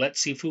 like let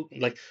Sifu,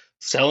 like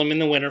sell him in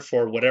the winter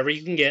for whatever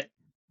you can get.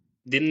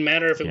 Didn't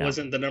matter if it Yeah.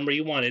 wasn't the number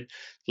you wanted.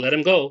 Let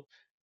him go.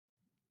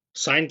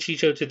 Sign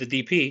Chicho to the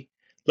DP.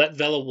 Let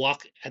Vela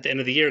walk at the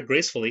end of the year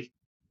gracefully,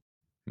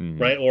 Hmm.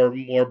 right?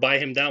 Or buy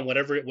him down.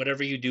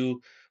 Whatever you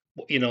do,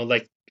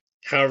 like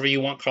however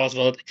you want Carlos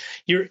Vela.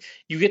 You're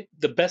you get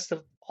the best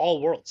of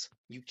all worlds.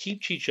 You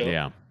keep Chicho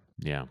Yeah.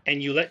 Yeah.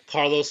 and you let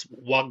Carlos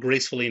walk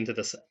gracefully into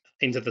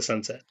the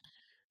sunset.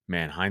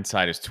 Man,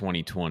 hindsight is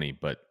 2020,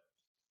 but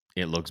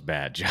it looks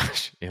bad,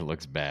 Josh. It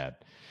looks bad.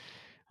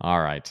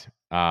 All right.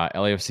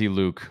 LAFC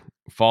Luke.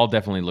 Fall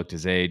definitely looked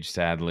his age.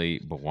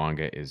 Sadly,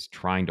 Bawanga is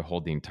trying to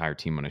hold the entire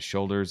team on his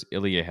shoulders.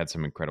 Ilya had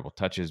some incredible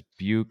touches.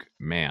 Buke,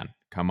 man,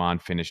 come on,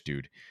 finish,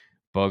 dude.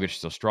 Bogic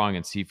still strong,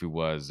 and Sifu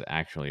was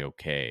actually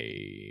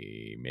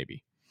okay,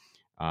 maybe.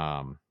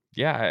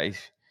 Yeah,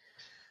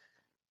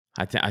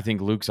 I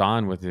think Luke's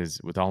on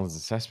with all his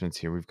assessments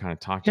here. We've kind of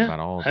talked Yeah, about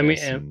all of I mean,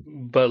 this,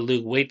 and but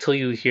Luke, wait till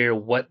you hear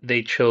what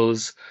they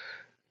chose,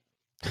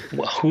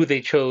 who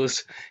they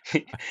chose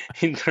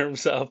in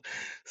terms of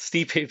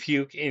Stipe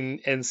Puke and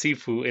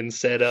Sifu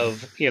instead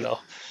of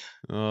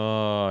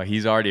oh,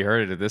 he's already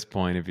heard it at this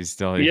point. If he's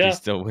yeah.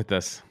 still with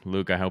us,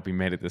 Luke, I hope he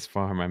made it this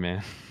far, my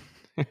man.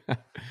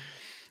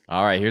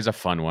 All right, here's a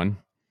fun one.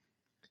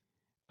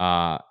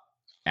 Uh,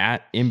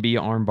 at MB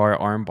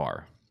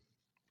Armbar,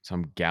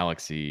 some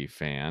Galaxy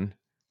fan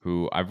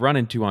who I've run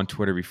into on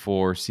Twitter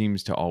before,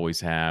 seems to always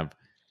have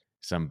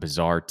some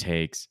bizarre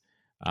takes.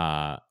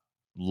 Uh,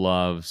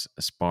 loves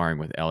sparring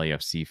with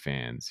LAFC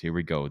fans. Here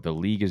we go. The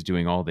league is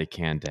doing all they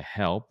can to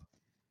help.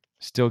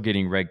 Still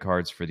getting red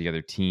cards for the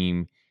other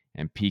team,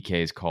 and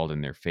PKs called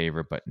in their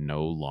favor, but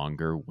no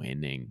longer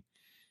winning.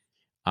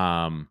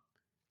 Um,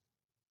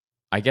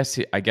 I guess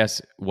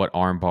what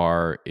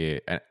armbar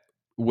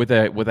with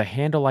a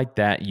handle like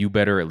that, you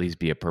better at least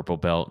be a purple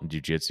belt in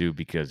jiu-jitsu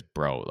because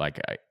bro, like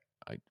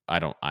I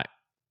don't I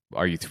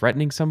are you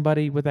threatening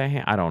somebody with that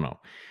hand? I don't know.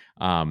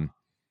 Um,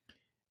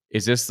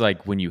 is this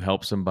like when you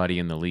help somebody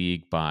in the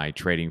league by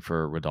trading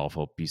for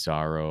Rodolfo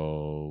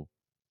Pizarro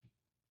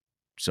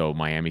so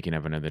Miami can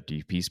have another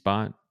DP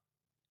spot?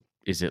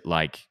 Is it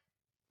like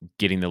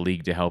getting the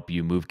league to help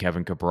you move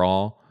Kevin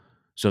Cabral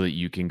so that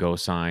you can go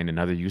sign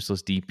another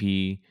useless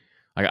DP?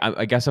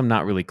 I guess I'm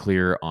not really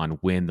clear on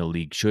when the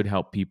league should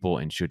help people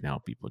and shouldn't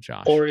help people,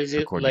 Josh, Or is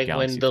it according to like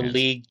when Galaxy the fans.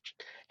 league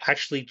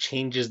actually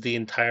changes the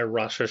entire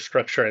roster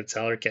structure and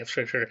salary cap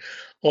structure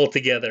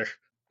altogether?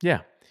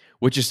 Yeah,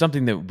 which is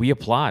something that we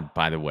applaud,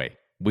 by the way.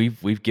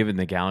 We've given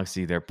the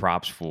Galaxy their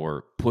props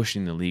for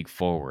pushing the league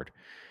forward.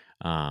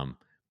 Um,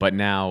 but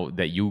now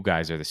that you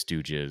guys are the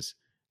stooges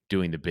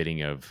doing the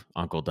bidding of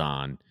Uncle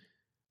Don,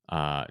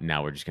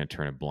 now we're just going to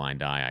turn a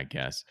blind eye, I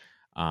guess.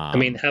 I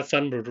mean, Um, have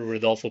fun with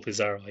Rodolfo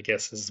Pizarro, I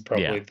guess, is yeah,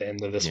 probably the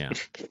end of this yeah. one.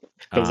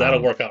 Because that'll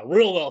Um, work out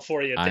real well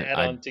for you to I add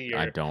I on to I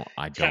your don't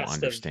cast of.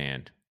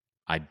 understand.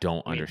 I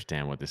don't I mean,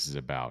 understand what this is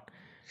about.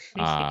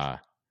 Uh,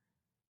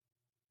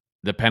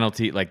 the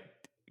penalty, like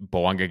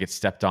Boanga gets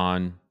stepped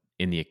on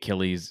in the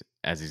Achilles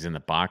as he's in the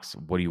box.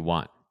 What do you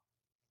want?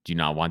 Do you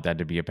not want that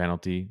to be a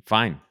penalty?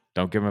 Fine,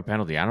 don't give him a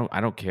penalty. I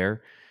don't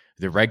care.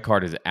 The red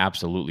card is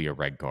absolutely a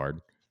red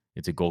card.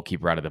 It's a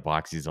goalkeeper out of the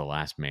box. He's the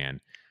last man.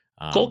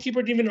 Um,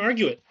 goalkeeper didn't even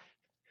argue it.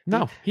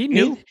 no, he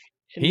knew. Neither,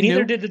 He neither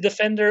knew. did the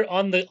defender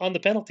on the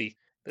penalty.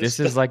 This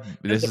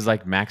This is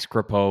like Max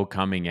Crepeau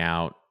coming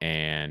out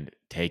and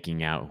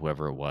taking out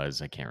whoever it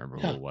was. I can't remember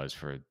who yeah. it was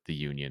for the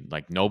Union.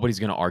 Like nobody's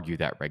going to argue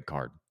that red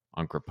card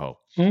on Crepeau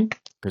Hmm?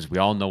 because we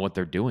all know what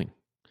they're doing.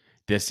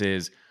 This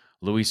is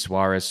Luis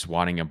Suarez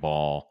swatting a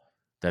ball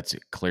that's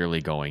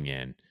clearly going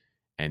in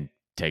and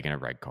taking a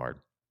red card,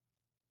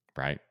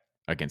 right?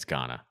 Against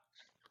Ghana.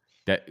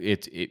 That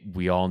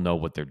we all know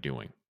what they're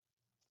doing,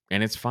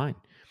 and it's fine.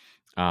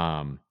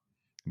 Um,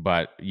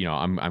 but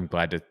I'm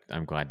glad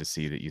to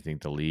see that you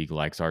think the league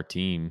likes our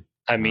team.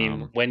 I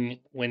mean,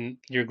 when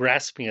you're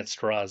grasping at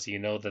straws, you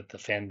know that the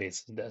fan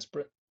base is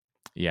desperate.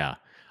 Yeah,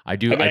 I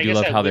mean, I I do guess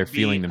love how they're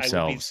feeling I would be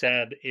themselves.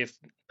 sad if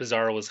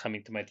Pizarro was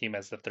coming to my team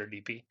as the third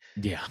DP.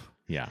 Yeah,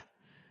 yeah.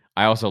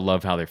 I also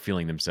love how they're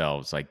feeling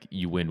themselves. Like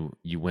you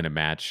win a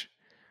match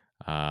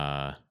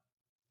uh,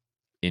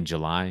 in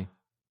July,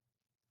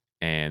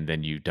 and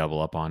then you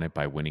double up on it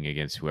by winning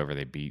against whoever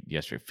they beat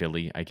yesterday,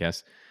 Philly, I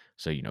guess.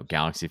 So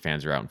Galaxy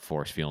fans are out in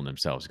force feeling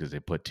themselves because they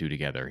put two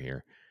together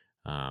here.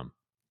 Um,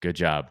 Good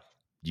job,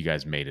 you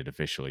guys made it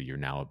officially. You're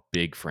now a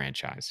big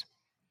franchise.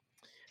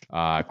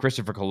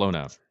 Christopher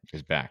Colonna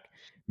is back.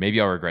 Maybe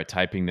I'll regret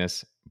typing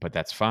this, but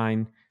that's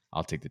fine.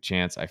 I'll take the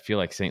chance. I feel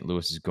like St.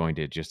 Louis is going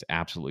to just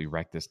absolutely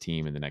wreck this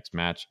team in the next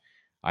match.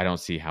 I don't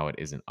see how it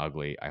isn't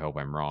ugly. I hope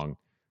I'm wrong,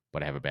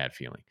 but I have a bad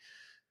feeling.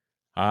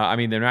 I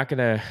mean, they're not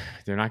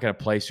gonna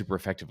play super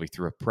effectively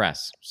through a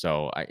press,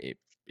 so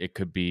it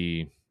could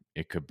be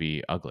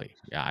ugly.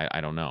 Yeah,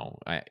 I don't know.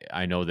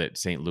 I know that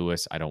St.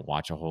 Louis. I don't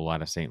watch a whole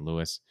lot of St.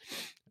 Louis.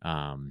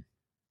 Um,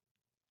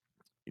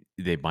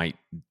 they might.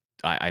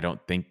 I don't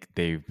think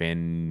they've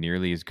been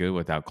nearly as good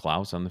without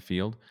Klaus on the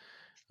field.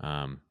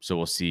 So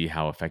we'll see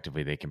how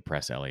effectively they can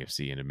press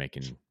LAFC into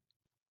making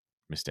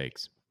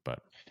mistakes. But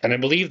And I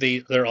believe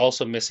they're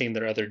also missing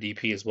their other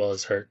DP as well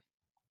as hurt.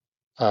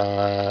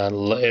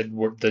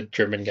 Edward, the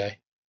German guy.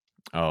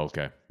 oh,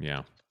 okay,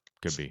 yeah,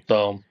 could be.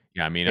 So,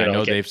 Yeah, I mean, you I know,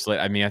 know get they've slid.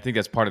 I mean, I think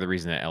that's part of the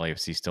reason that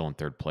LAFC is still in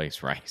third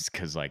place, right?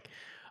 Because like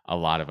a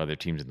lot of other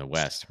teams in the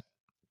West,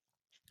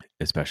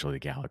 especially the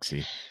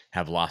Galaxy,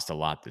 have lost a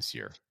lot this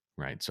year,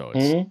 right? So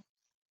it's Mhm.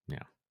 yeah.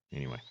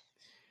 Anyway,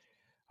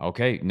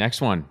 okay,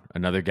 next one,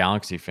 another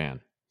Galaxy fan.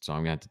 So I'm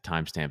gonna have to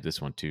timestamp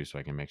this one too, so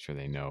I can make sure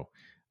they know.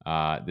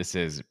 This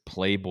is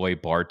Playboy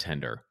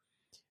Bartender,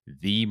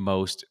 the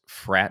most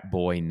frat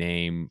boy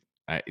name.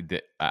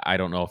 I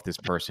don't know if this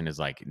person is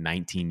like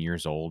 19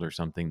 years old or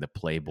something. The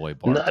Playboy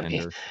No,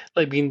 Bartender.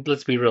 I mean,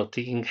 let's be real.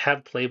 To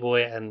have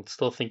Playboy and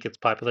still think it's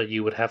popular,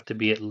 you would have to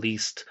be at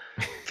least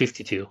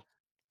 52.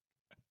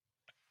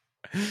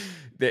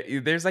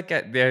 There's like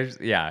a there's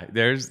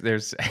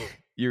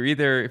you're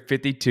either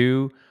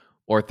 52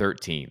 or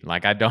 13.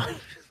 Like I don't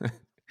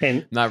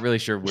And not really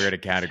sure where to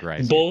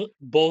categorize you.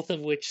 both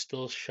of which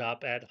still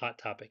shop at Hot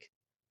Topic.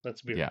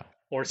 Let's be Yeah. real.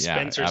 Or Yeah,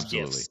 Spencer's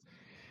absolutely.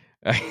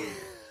 Gifts.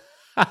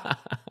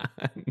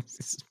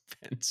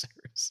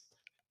 Spencer's.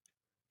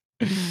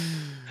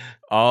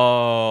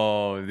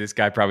 Oh, this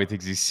guy probably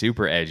thinks he's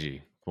super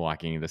edgy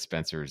walking into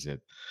Spencer's at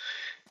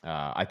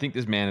I think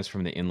this man is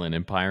from the Inland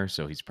Empire,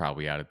 so he's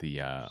probably out at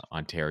the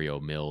Ontario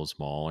Mills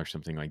Mall or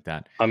something like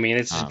that. I mean,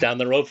 it's just Um, down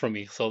the road from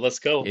me, so let's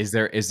go. is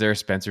there a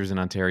Spencer's in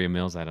Ontario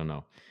Mills? I don't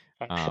know.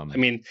 I Um,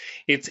 mean,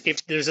 it's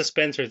if there's a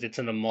Spencer's, it's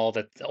in a mall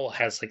that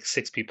has like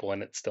six people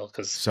in it still.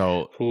 Because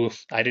so who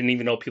I didn't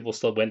even know people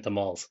still went to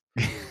malls.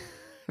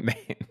 man.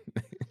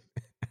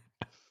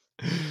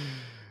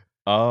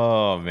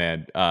 Oh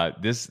man,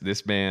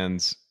 this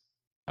man's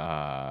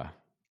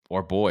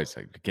or boys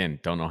like, again,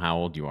 don't know how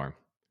old you are.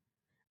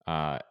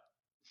 Uh,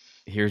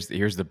 here's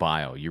the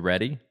bio. You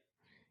ready?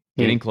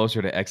 Hmm. Getting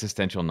closer to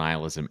existential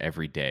nihilism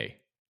every day.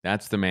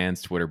 That's the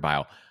man's Twitter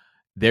bio.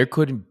 There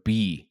couldn't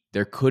be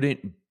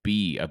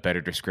a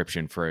better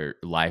description for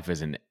life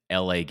as an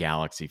LA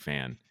Galaxy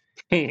fan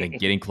than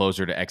getting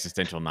closer to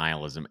existential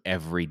nihilism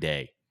every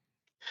day.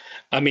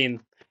 I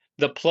mean,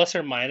 the plus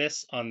or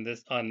minus on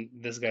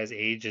this guy's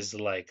age is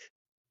like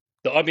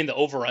I mean, the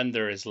over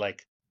under is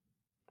like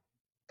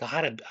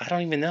God. I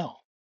don't even know.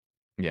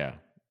 Yeah.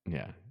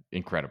 Yeah.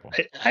 Incredible.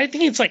 I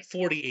think it's like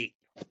 48.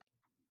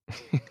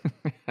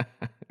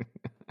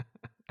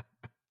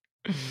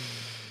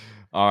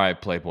 All right,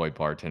 Playboy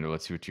bartender,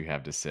 let's see what you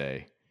have to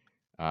say.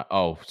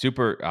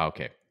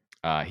 Okay.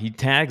 He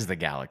tags the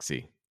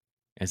Galaxy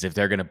as if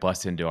they're going to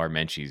bust into our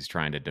Menchies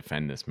trying to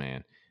defend this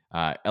man.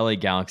 LA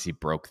Galaxy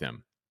broke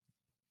them.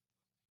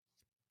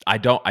 I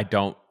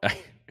don't.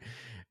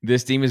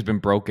 This team has been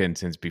broken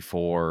since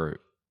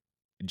before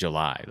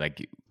July.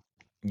 Like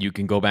you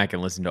can go back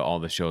and listen to all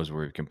the shows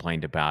where we've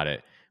complained about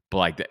it. But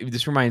like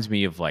this reminds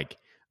me of like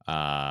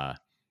uh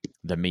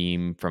the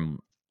meme from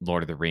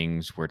Lord of the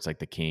Rings where it's like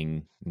the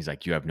king. He's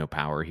like, "You have no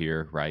power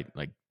here," right?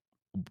 Like,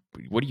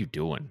 what are you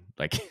doing?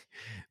 Like,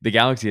 the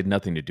galaxy had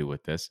nothing to do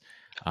with this.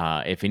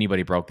 If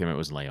anybody broke them, it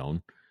was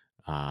Leon,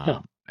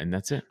 Huh. and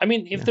that's it. I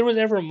mean, if Yeah, there was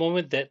ever a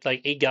moment that like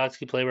a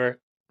Galaxy player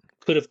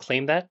could have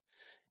claimed that,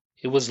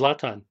 it was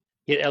Zlatan.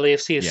 Yet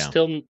LAFC is yeah.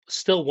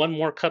 still won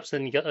more cups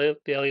than the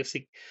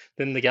LAFC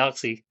than the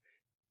Galaxy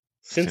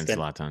since Since then.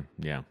 Zlatan,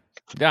 yeah,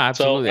 yeah,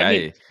 So absolutely. I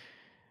mean,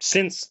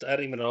 since I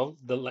don't even know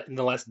in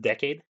the last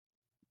decade.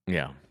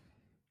 Yeah.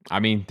 I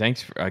mean,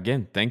 thanks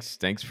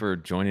for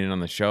joining in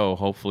on the show.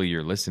 Hopefully,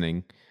 you're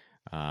listening.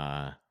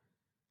 Uh,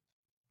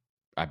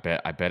 I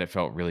bet it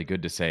felt really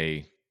good to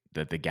say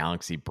that the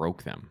galaxy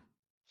broke them.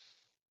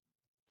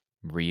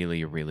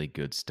 Really, really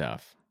good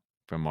stuff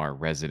from our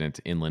resident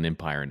Inland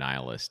Empire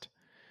nihilist,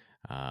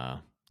 uh,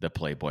 the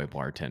Playboy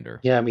bartender.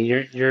 Yeah, I mean,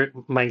 you're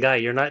my guy.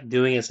 You're not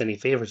doing us any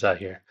favors out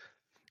here.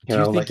 Do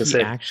you think Like I he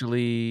said,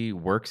 actually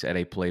works at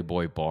a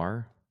Playboy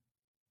bar?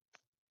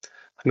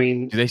 I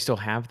mean, Do they still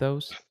have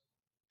those?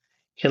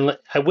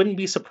 I wouldn't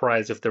be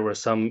surprised if there was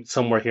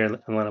somewhere here in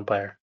Inland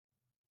Empire.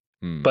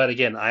 Hmm. But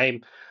again,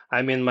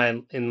 I'm in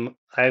my in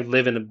I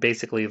live in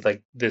basically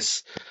like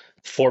this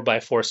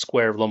 4x4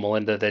 square of Loma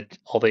Linda that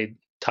all they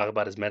talk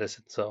about is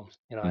medicine. So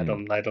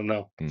Hmm. I don't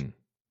know. Hmm.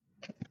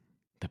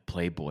 The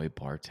Playboy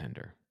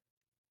bartender,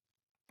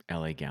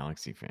 LA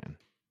Galaxy fan.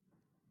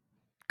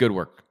 Good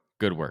work.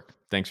 Good work.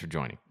 Thanks for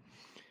joining.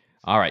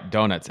 All right,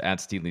 donuts at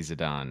Steely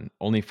Zidane.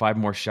 Only 5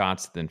 more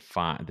shots than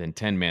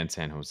 10-man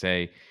San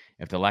Jose.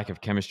 If the lack of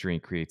chemistry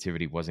and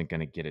creativity wasn't going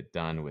to get it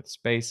done with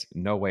space,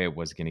 no way it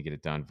was going to get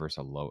it done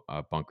versus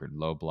a bunkered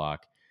low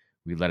block.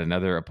 We let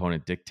another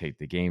opponent dictate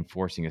the game,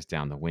 forcing us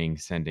down the wing,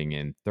 sending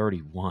in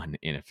 31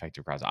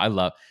 ineffective crosses.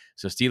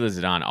 So Steely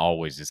Zidane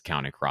always is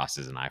counting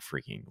crosses, and I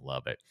freaking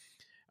love it.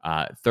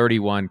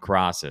 31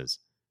 crosses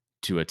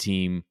to a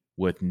team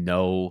with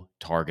no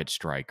target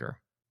striker.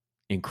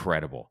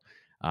 Incredible.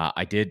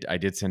 I did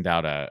send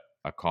out a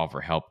call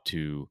for help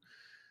to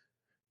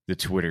the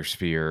Twitter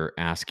sphere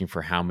asking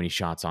for how many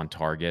shots on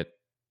target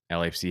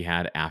LAFC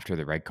had after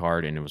the red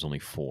card, and it was only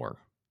four.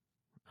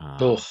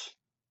 Ugh, Um,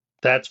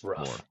 that's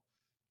rough. four.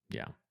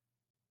 Yeah.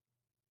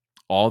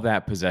 All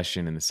that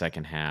possession in the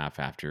second half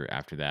after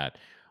that,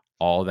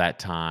 all that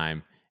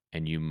time,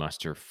 and you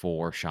muster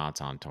 4 shots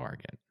on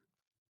target.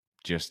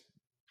 Just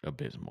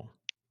abysmal.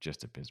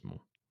 Just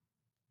abysmal.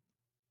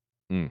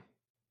 Mm.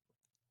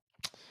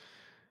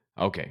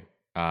 Okay.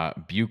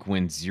 Buke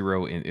wins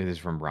 0 in it is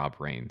from Rob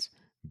Rains.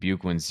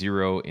 Buke wins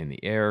 0 in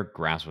the air.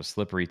 Grass was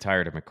slippery,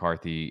 tired of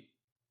McCarthy's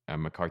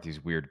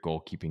weird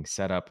goalkeeping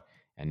setup,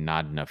 and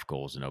not enough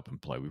goals in open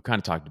play. We've kind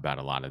of talked about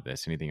a lot of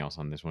this. Anything else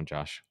on this one,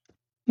 Josh?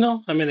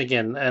 No, I mean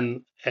again,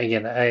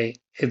 I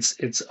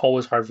it's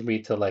always hard for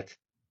me to like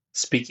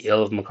speak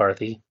ill of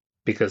McCarthy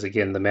because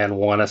again, the man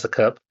won us a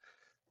cup,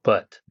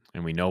 but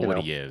And we know you what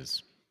know, he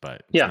is, but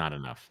it's yeah, not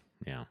enough.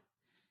 Yeah.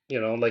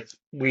 like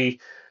we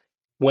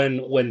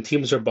when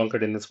teams are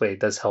bunkered in this way, it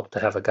does help to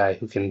have a guy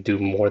who can do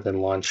more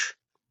than launch,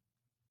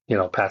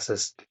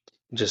 passes,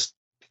 just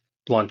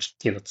launch,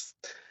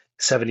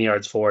 70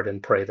 yards forward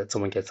and pray that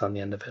someone gets on the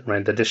end of it,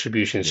 right? The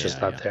distribution is just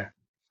Yeah, not yeah. there.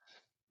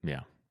 Yeah.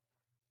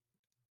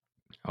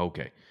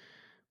 Okay.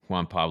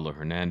 Juan Pablo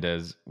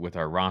Hernandez, with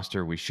our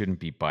roster, we shouldn't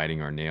be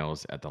biting our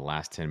nails at the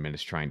last 10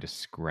 minutes trying to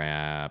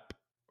scrap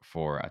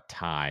for a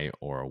tie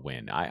or a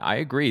win. I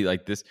agree.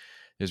 Like this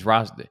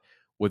roster,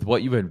 with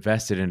what you've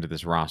invested into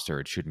this roster,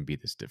 it shouldn't be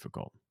this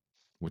difficult,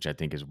 which I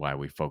think is why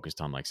we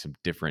focused on like some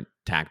different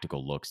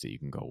tactical looks that you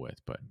can go with.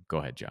 But go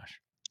ahead,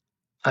 Josh.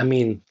 I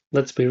mean,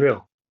 let's be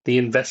real. The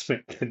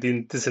investment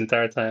this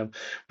entire time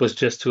was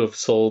just to have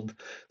sold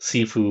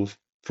Sifu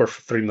for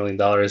 $3 million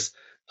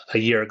a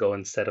year ago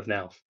instead of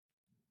now.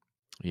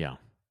 Yeah.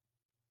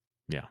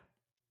 Yeah.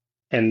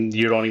 And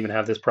you don't even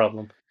have this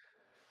problem.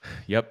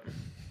 Yep.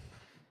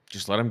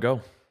 Just let him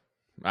go.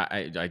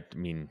 I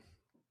mean,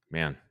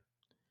 man,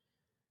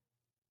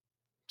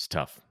 it's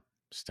tough.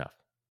 It's tough.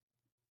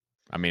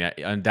 I mean,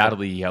 Yeah,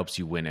 undoubtedly, he helps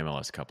you win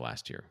MLS Cup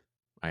last year.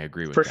 I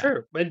agree with for that.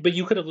 sure. But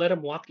you could have let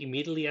him walk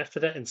immediately after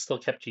that and still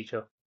kept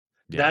Chicho.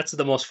 Yeah, That's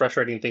the most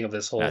frustrating thing of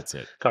this whole that's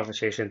it.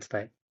 conversation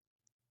tonight.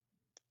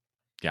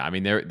 Yeah, I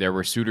mean, there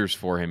were suitors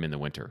for him in the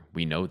winter.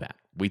 We know that.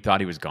 We thought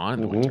he was gone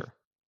in the Hmm. winter.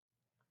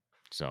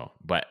 So,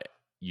 but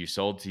you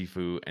sold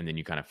Tifu, and then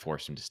you kind of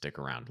forced him to stick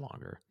around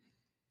longer.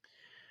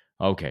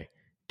 Okay,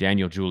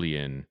 Daniel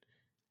Julian.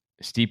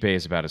 Stipe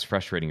is about as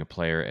frustrating a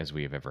player as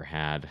we have ever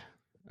had.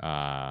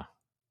 Uh,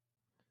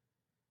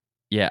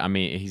 yeah, I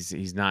mean,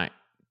 he's not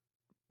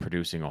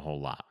producing a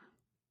whole lot,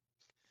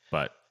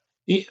 but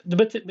Yeah,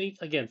 but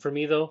again, for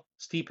me though,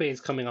 Stipe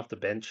is coming off the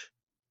bench,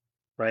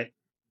 right?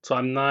 So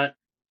I'm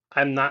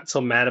not so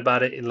mad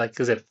about it. Like,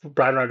 because if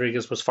Brian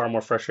Rodriguez was far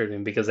more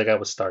frustrating because the guy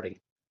was starting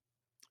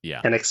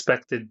yeah. and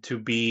expected to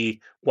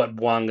be what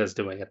Bwanga's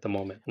doing at the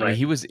moment, I mean,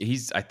 right?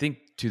 he's I think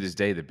to this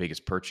day the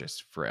biggest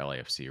purchase for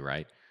LAFC,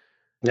 right?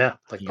 Yeah, I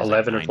like think it's like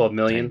 11 or 12 9-10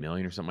 million.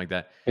 million or something like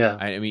that. Yeah.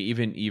 I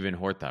mean, even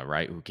Horta,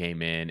 right, who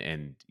came in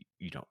and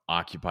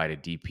occupied a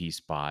DP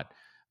spot.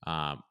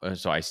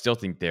 So I still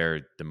think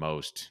they're the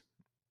most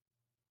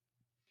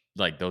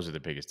like those are the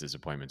biggest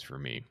disappointments for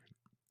me,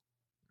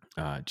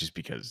 just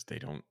because they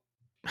don't.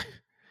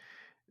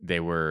 They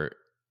were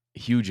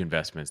huge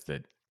investments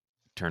that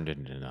turned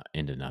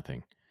into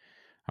nothing.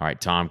 All right,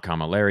 Tom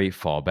Camilleri,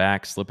 fall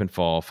back, slip and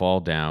fall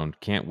down.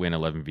 Can't win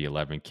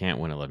 11v11, can't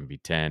win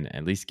 11v10.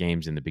 At least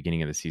games in the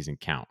beginning of the season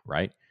count,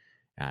 right?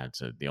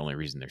 It's the only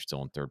reason they're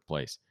still in third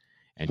place.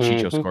 And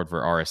Chicho Hmm. scored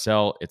for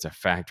RSL. It's a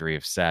factory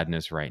of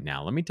sadness right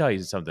now. Let me tell you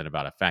something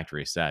about a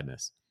factory of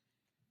sadness.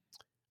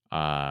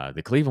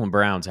 The Cleveland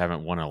Browns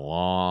haven't won in a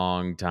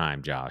long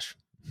time, Josh.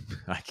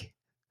 Like,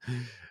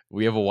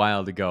 we have a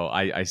while to go.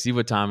 I see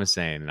what Tom is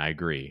saying, and I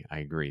agree. I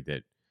agree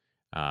that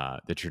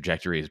the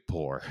trajectory is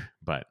poor,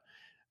 but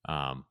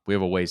We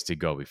have a ways to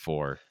go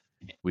before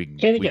And we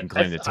again, can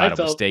claim the I title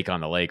felt, Mistake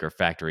on the Lake or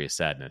Factory of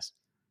Sadness.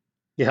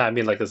 yeah, I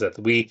mean, like I said,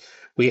 we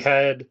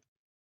had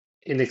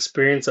an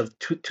experience of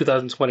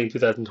 2020,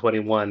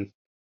 2021,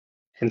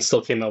 and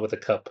still came out with a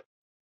cup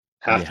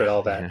after Yeah,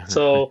 all that. yeah,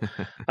 So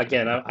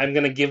again, I'm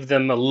going to give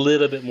them a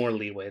little bit more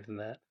leeway than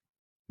that.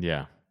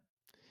 yeah.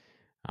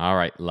 All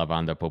right, La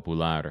Banda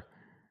Popular.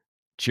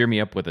 Cheer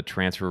me up with a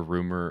transfer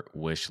rumor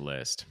wish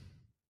list.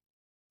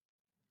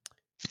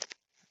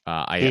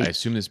 I Hmm.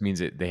 assume this means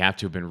that they have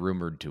to have been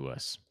rumored to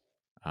us.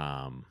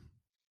 Um,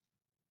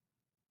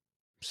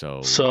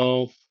 so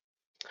So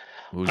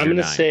who's I'm your going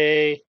to nine?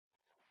 say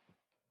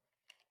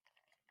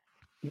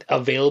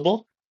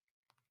available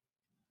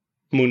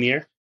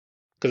Munir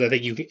because I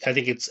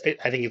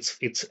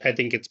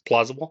think it's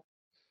plausible.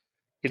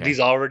 Okay, He's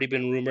already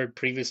been rumored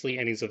previously,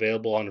 and he's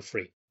available on a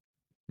free.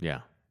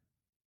 yeah.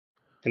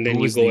 And then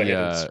you go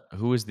ahead and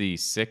Who was the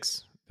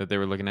six that they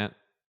were looking at?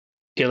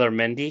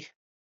 Mendy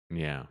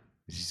Yeah,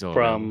 is he still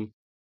available?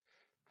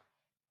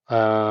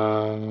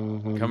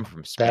 from Come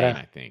from that Spain,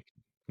 I think.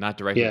 Not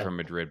directly yeah, from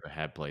Madrid, but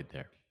had played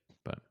there.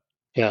 But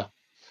yeah.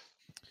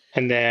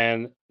 And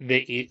then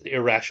the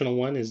irrational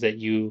one is that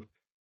you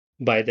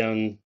buy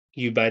down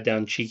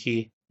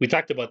Cheeky. We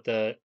talked about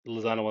the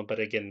Lozano one, but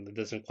again, it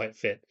doesn't quite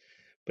fit.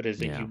 But is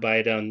that yeah,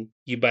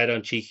 you buy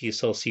down Cheeky,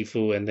 sell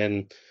Sifu, and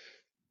then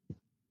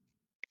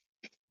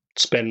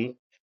spend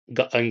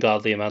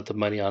ungodly amount of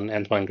money on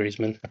Antoine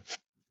Griezmann.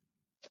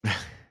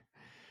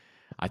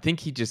 I think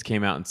he just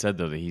came out and said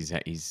though that he's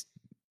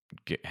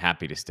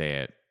happy to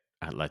stay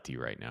at Leti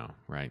right now,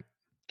 right?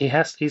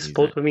 He's He's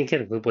supposed. I mean,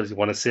 kid, what does he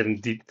want to sit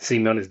and see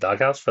me on his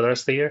doghouse for the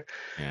rest of the year?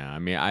 yeah. I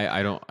mean,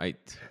 I don't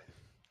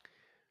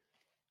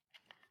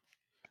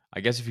I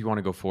guess if you want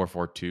to go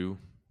 4-4-2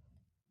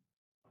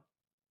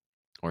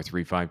 or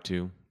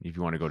 3-5-2, if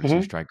you want to go to two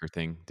Hmm. striker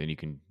thing, then you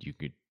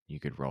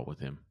could roll with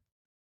him.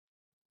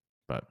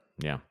 But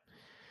yeah,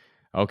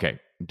 okay,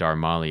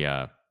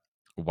 Darmalia.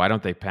 Why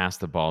don't they pass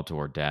the ball to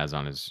Ordaz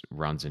on his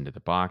runs into the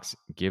box?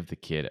 Give the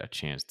kid a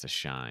chance to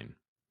shine.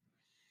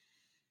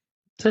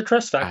 It's a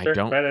trust I factor,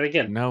 don't right? And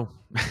again, know.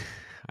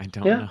 I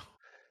don't yeah, know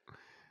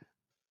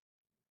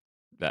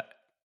that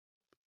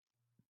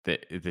this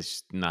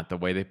is not the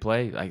way they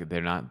play. Like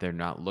they're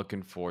not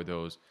looking for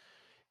those.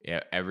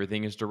 Yeah,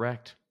 everything is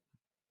direct.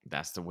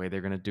 That's the way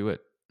they're gonna do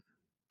it.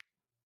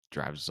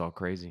 Drives us all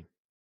crazy.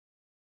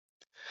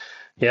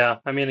 yeah.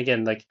 I mean,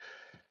 again, like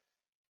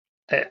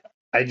I,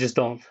 I just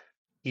don't.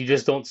 You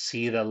just don't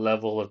see the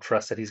level of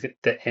trust that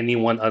that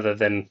anyone other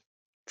than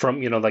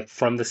from like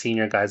from the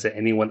senior guys that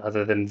anyone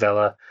other than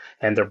Vela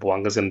and their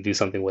Bwanga's is going to do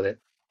something with it,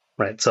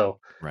 right? So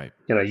Right.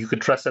 you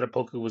could trust that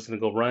Apoku was going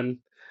to go run.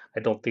 I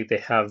don't think they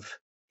have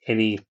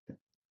any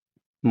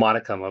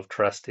modicum of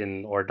trust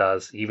in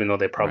Ordaz, even though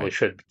they probably Right.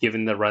 should,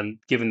 given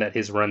that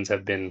his runs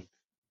have been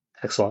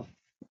excellent.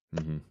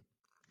 Mm-hmm.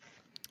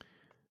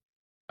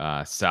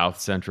 South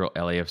Central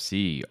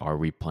LAFC. Are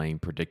we playing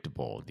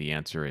predictable? The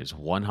answer is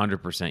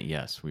 100%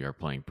 yes. We are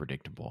playing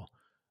predictable.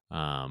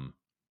 Um,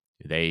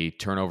 they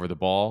turn over the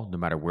ball no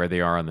matter where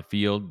they are on the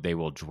field. They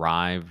will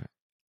drive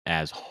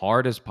as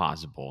hard as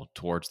possible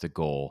towards the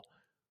goal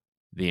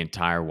the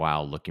entire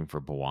while looking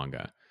for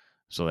Bawanga.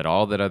 So that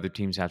all that other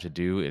teams have to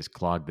do is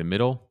clog the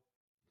middle,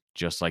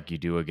 just like you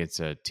do against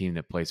a team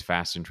that plays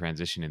fast in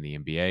transition in the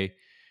NBA.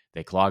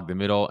 They clog the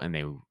middle and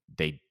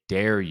they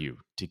dare you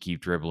to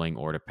keep dribbling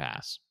or to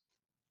pass.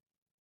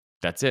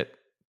 That's it.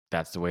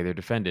 That's the way they're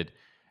defended.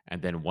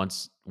 And then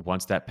once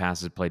that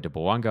pass is played to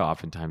Bawanga,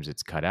 oftentimes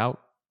it's cut out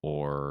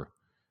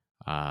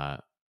uh,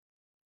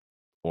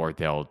 or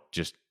they'll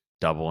just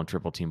double and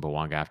triple team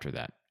Bawanga after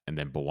that. And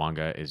then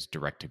Bawanga is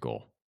direct to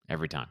goal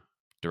every time.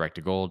 Direct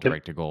to goal, Yep.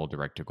 direct to goal,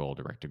 direct to goal,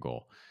 direct to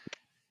goal.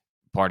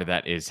 Part of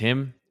that is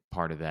him.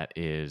 Part of that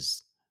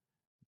is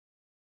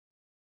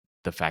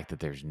the fact that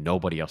there's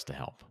nobody else to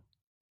help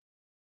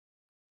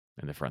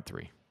in the front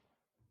three.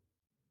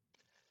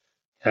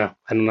 Yeah,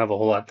 I don't have a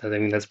whole lot. I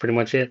mean, that's pretty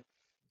much it.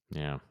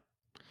 Yeah.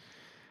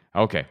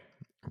 Okay.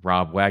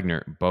 Rob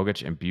Wagner,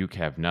 Bogic, and Buke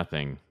have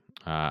nothing.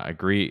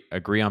 Agree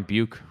on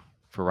Buke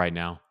for right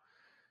now.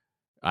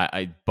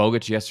 I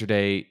Bogic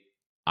yesterday.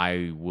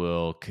 I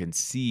will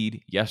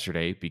concede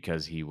yesterday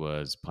because he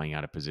was playing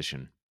out of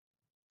position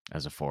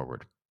as a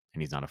forward,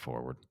 and he's not a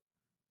forward.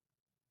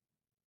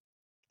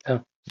 Yeah.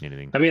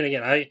 Anything? I mean,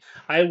 again,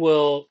 I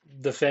will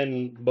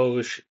defend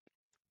Bogusz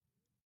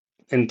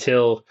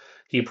until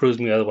he proves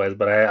me otherwise.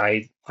 But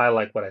I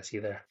like what I see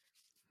there.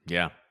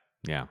 Yeah,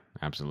 yeah,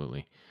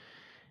 absolutely.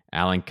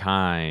 Alan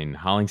Kine,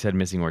 Hollingshead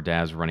missing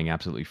Ordaz running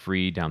absolutely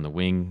free down the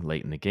wing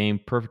late in the game.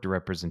 Perfect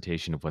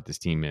representation of what this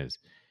team is.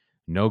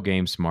 No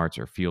game smarts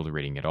or field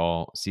reading at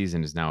all.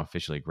 Season is now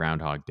officially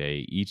Groundhog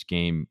Day. Each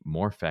game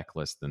more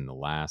feckless than the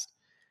last.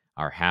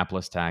 Our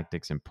hapless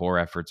tactics and poor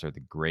efforts are the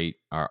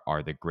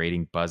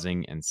grating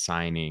buzzing and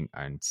signing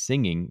and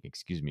singing,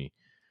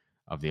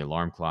 of the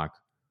alarm clock.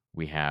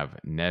 We have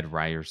Ned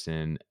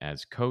Ryerson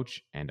as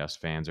coach, and us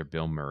fans are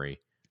Bill Murray.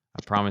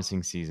 A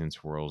promising season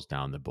swirls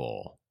down the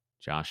bowl.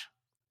 Josh?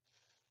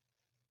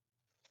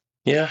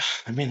 Yeah,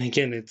 I mean,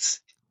 again,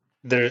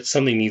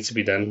 something needs to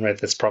be done, right?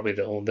 That's probably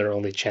their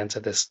only chance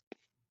at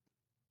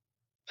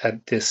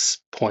this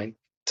point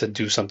to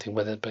do something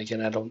with it. But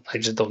again, I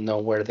just don't know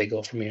where they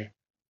go from here.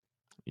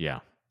 Yeah.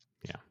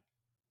 Yeah.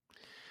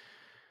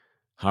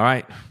 All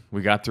right.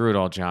 We got through it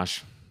all,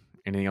 Josh.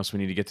 Anything else we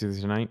need to get to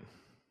tonight?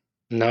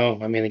 No,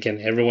 I mean, again,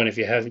 everyone, if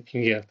you haven't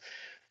yet,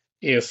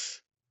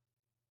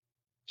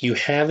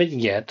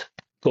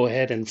 go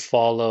ahead and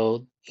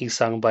follow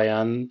Isang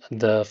Bayan,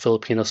 the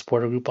Filipino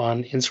supporter group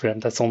on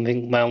Instagram. That's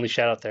my only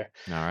shout out there.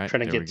 All right.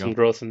 Trying to There we get some go.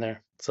 growth in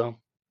there. So You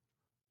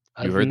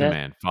other than heard the that,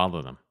 man.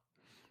 Follow them.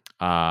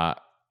 Uh,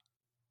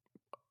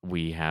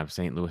 we have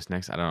St. Louis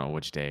next. I don't know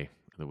which day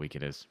of the week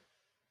it is,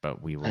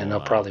 but we I will. know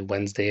probably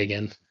Wednesday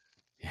again.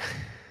 Yeah,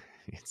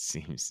 it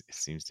seems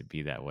to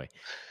be that way.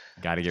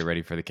 Got to get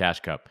ready for the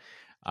Cash Cup.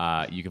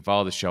 You can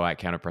follow the show at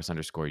counterpress_.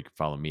 You can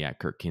follow me at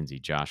Kirk Kinsey.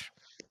 Josh,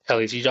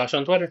 LAC Josh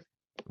on Twitter.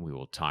 we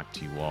will talk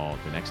to you all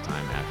the next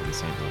time after the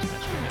St. Louis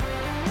match.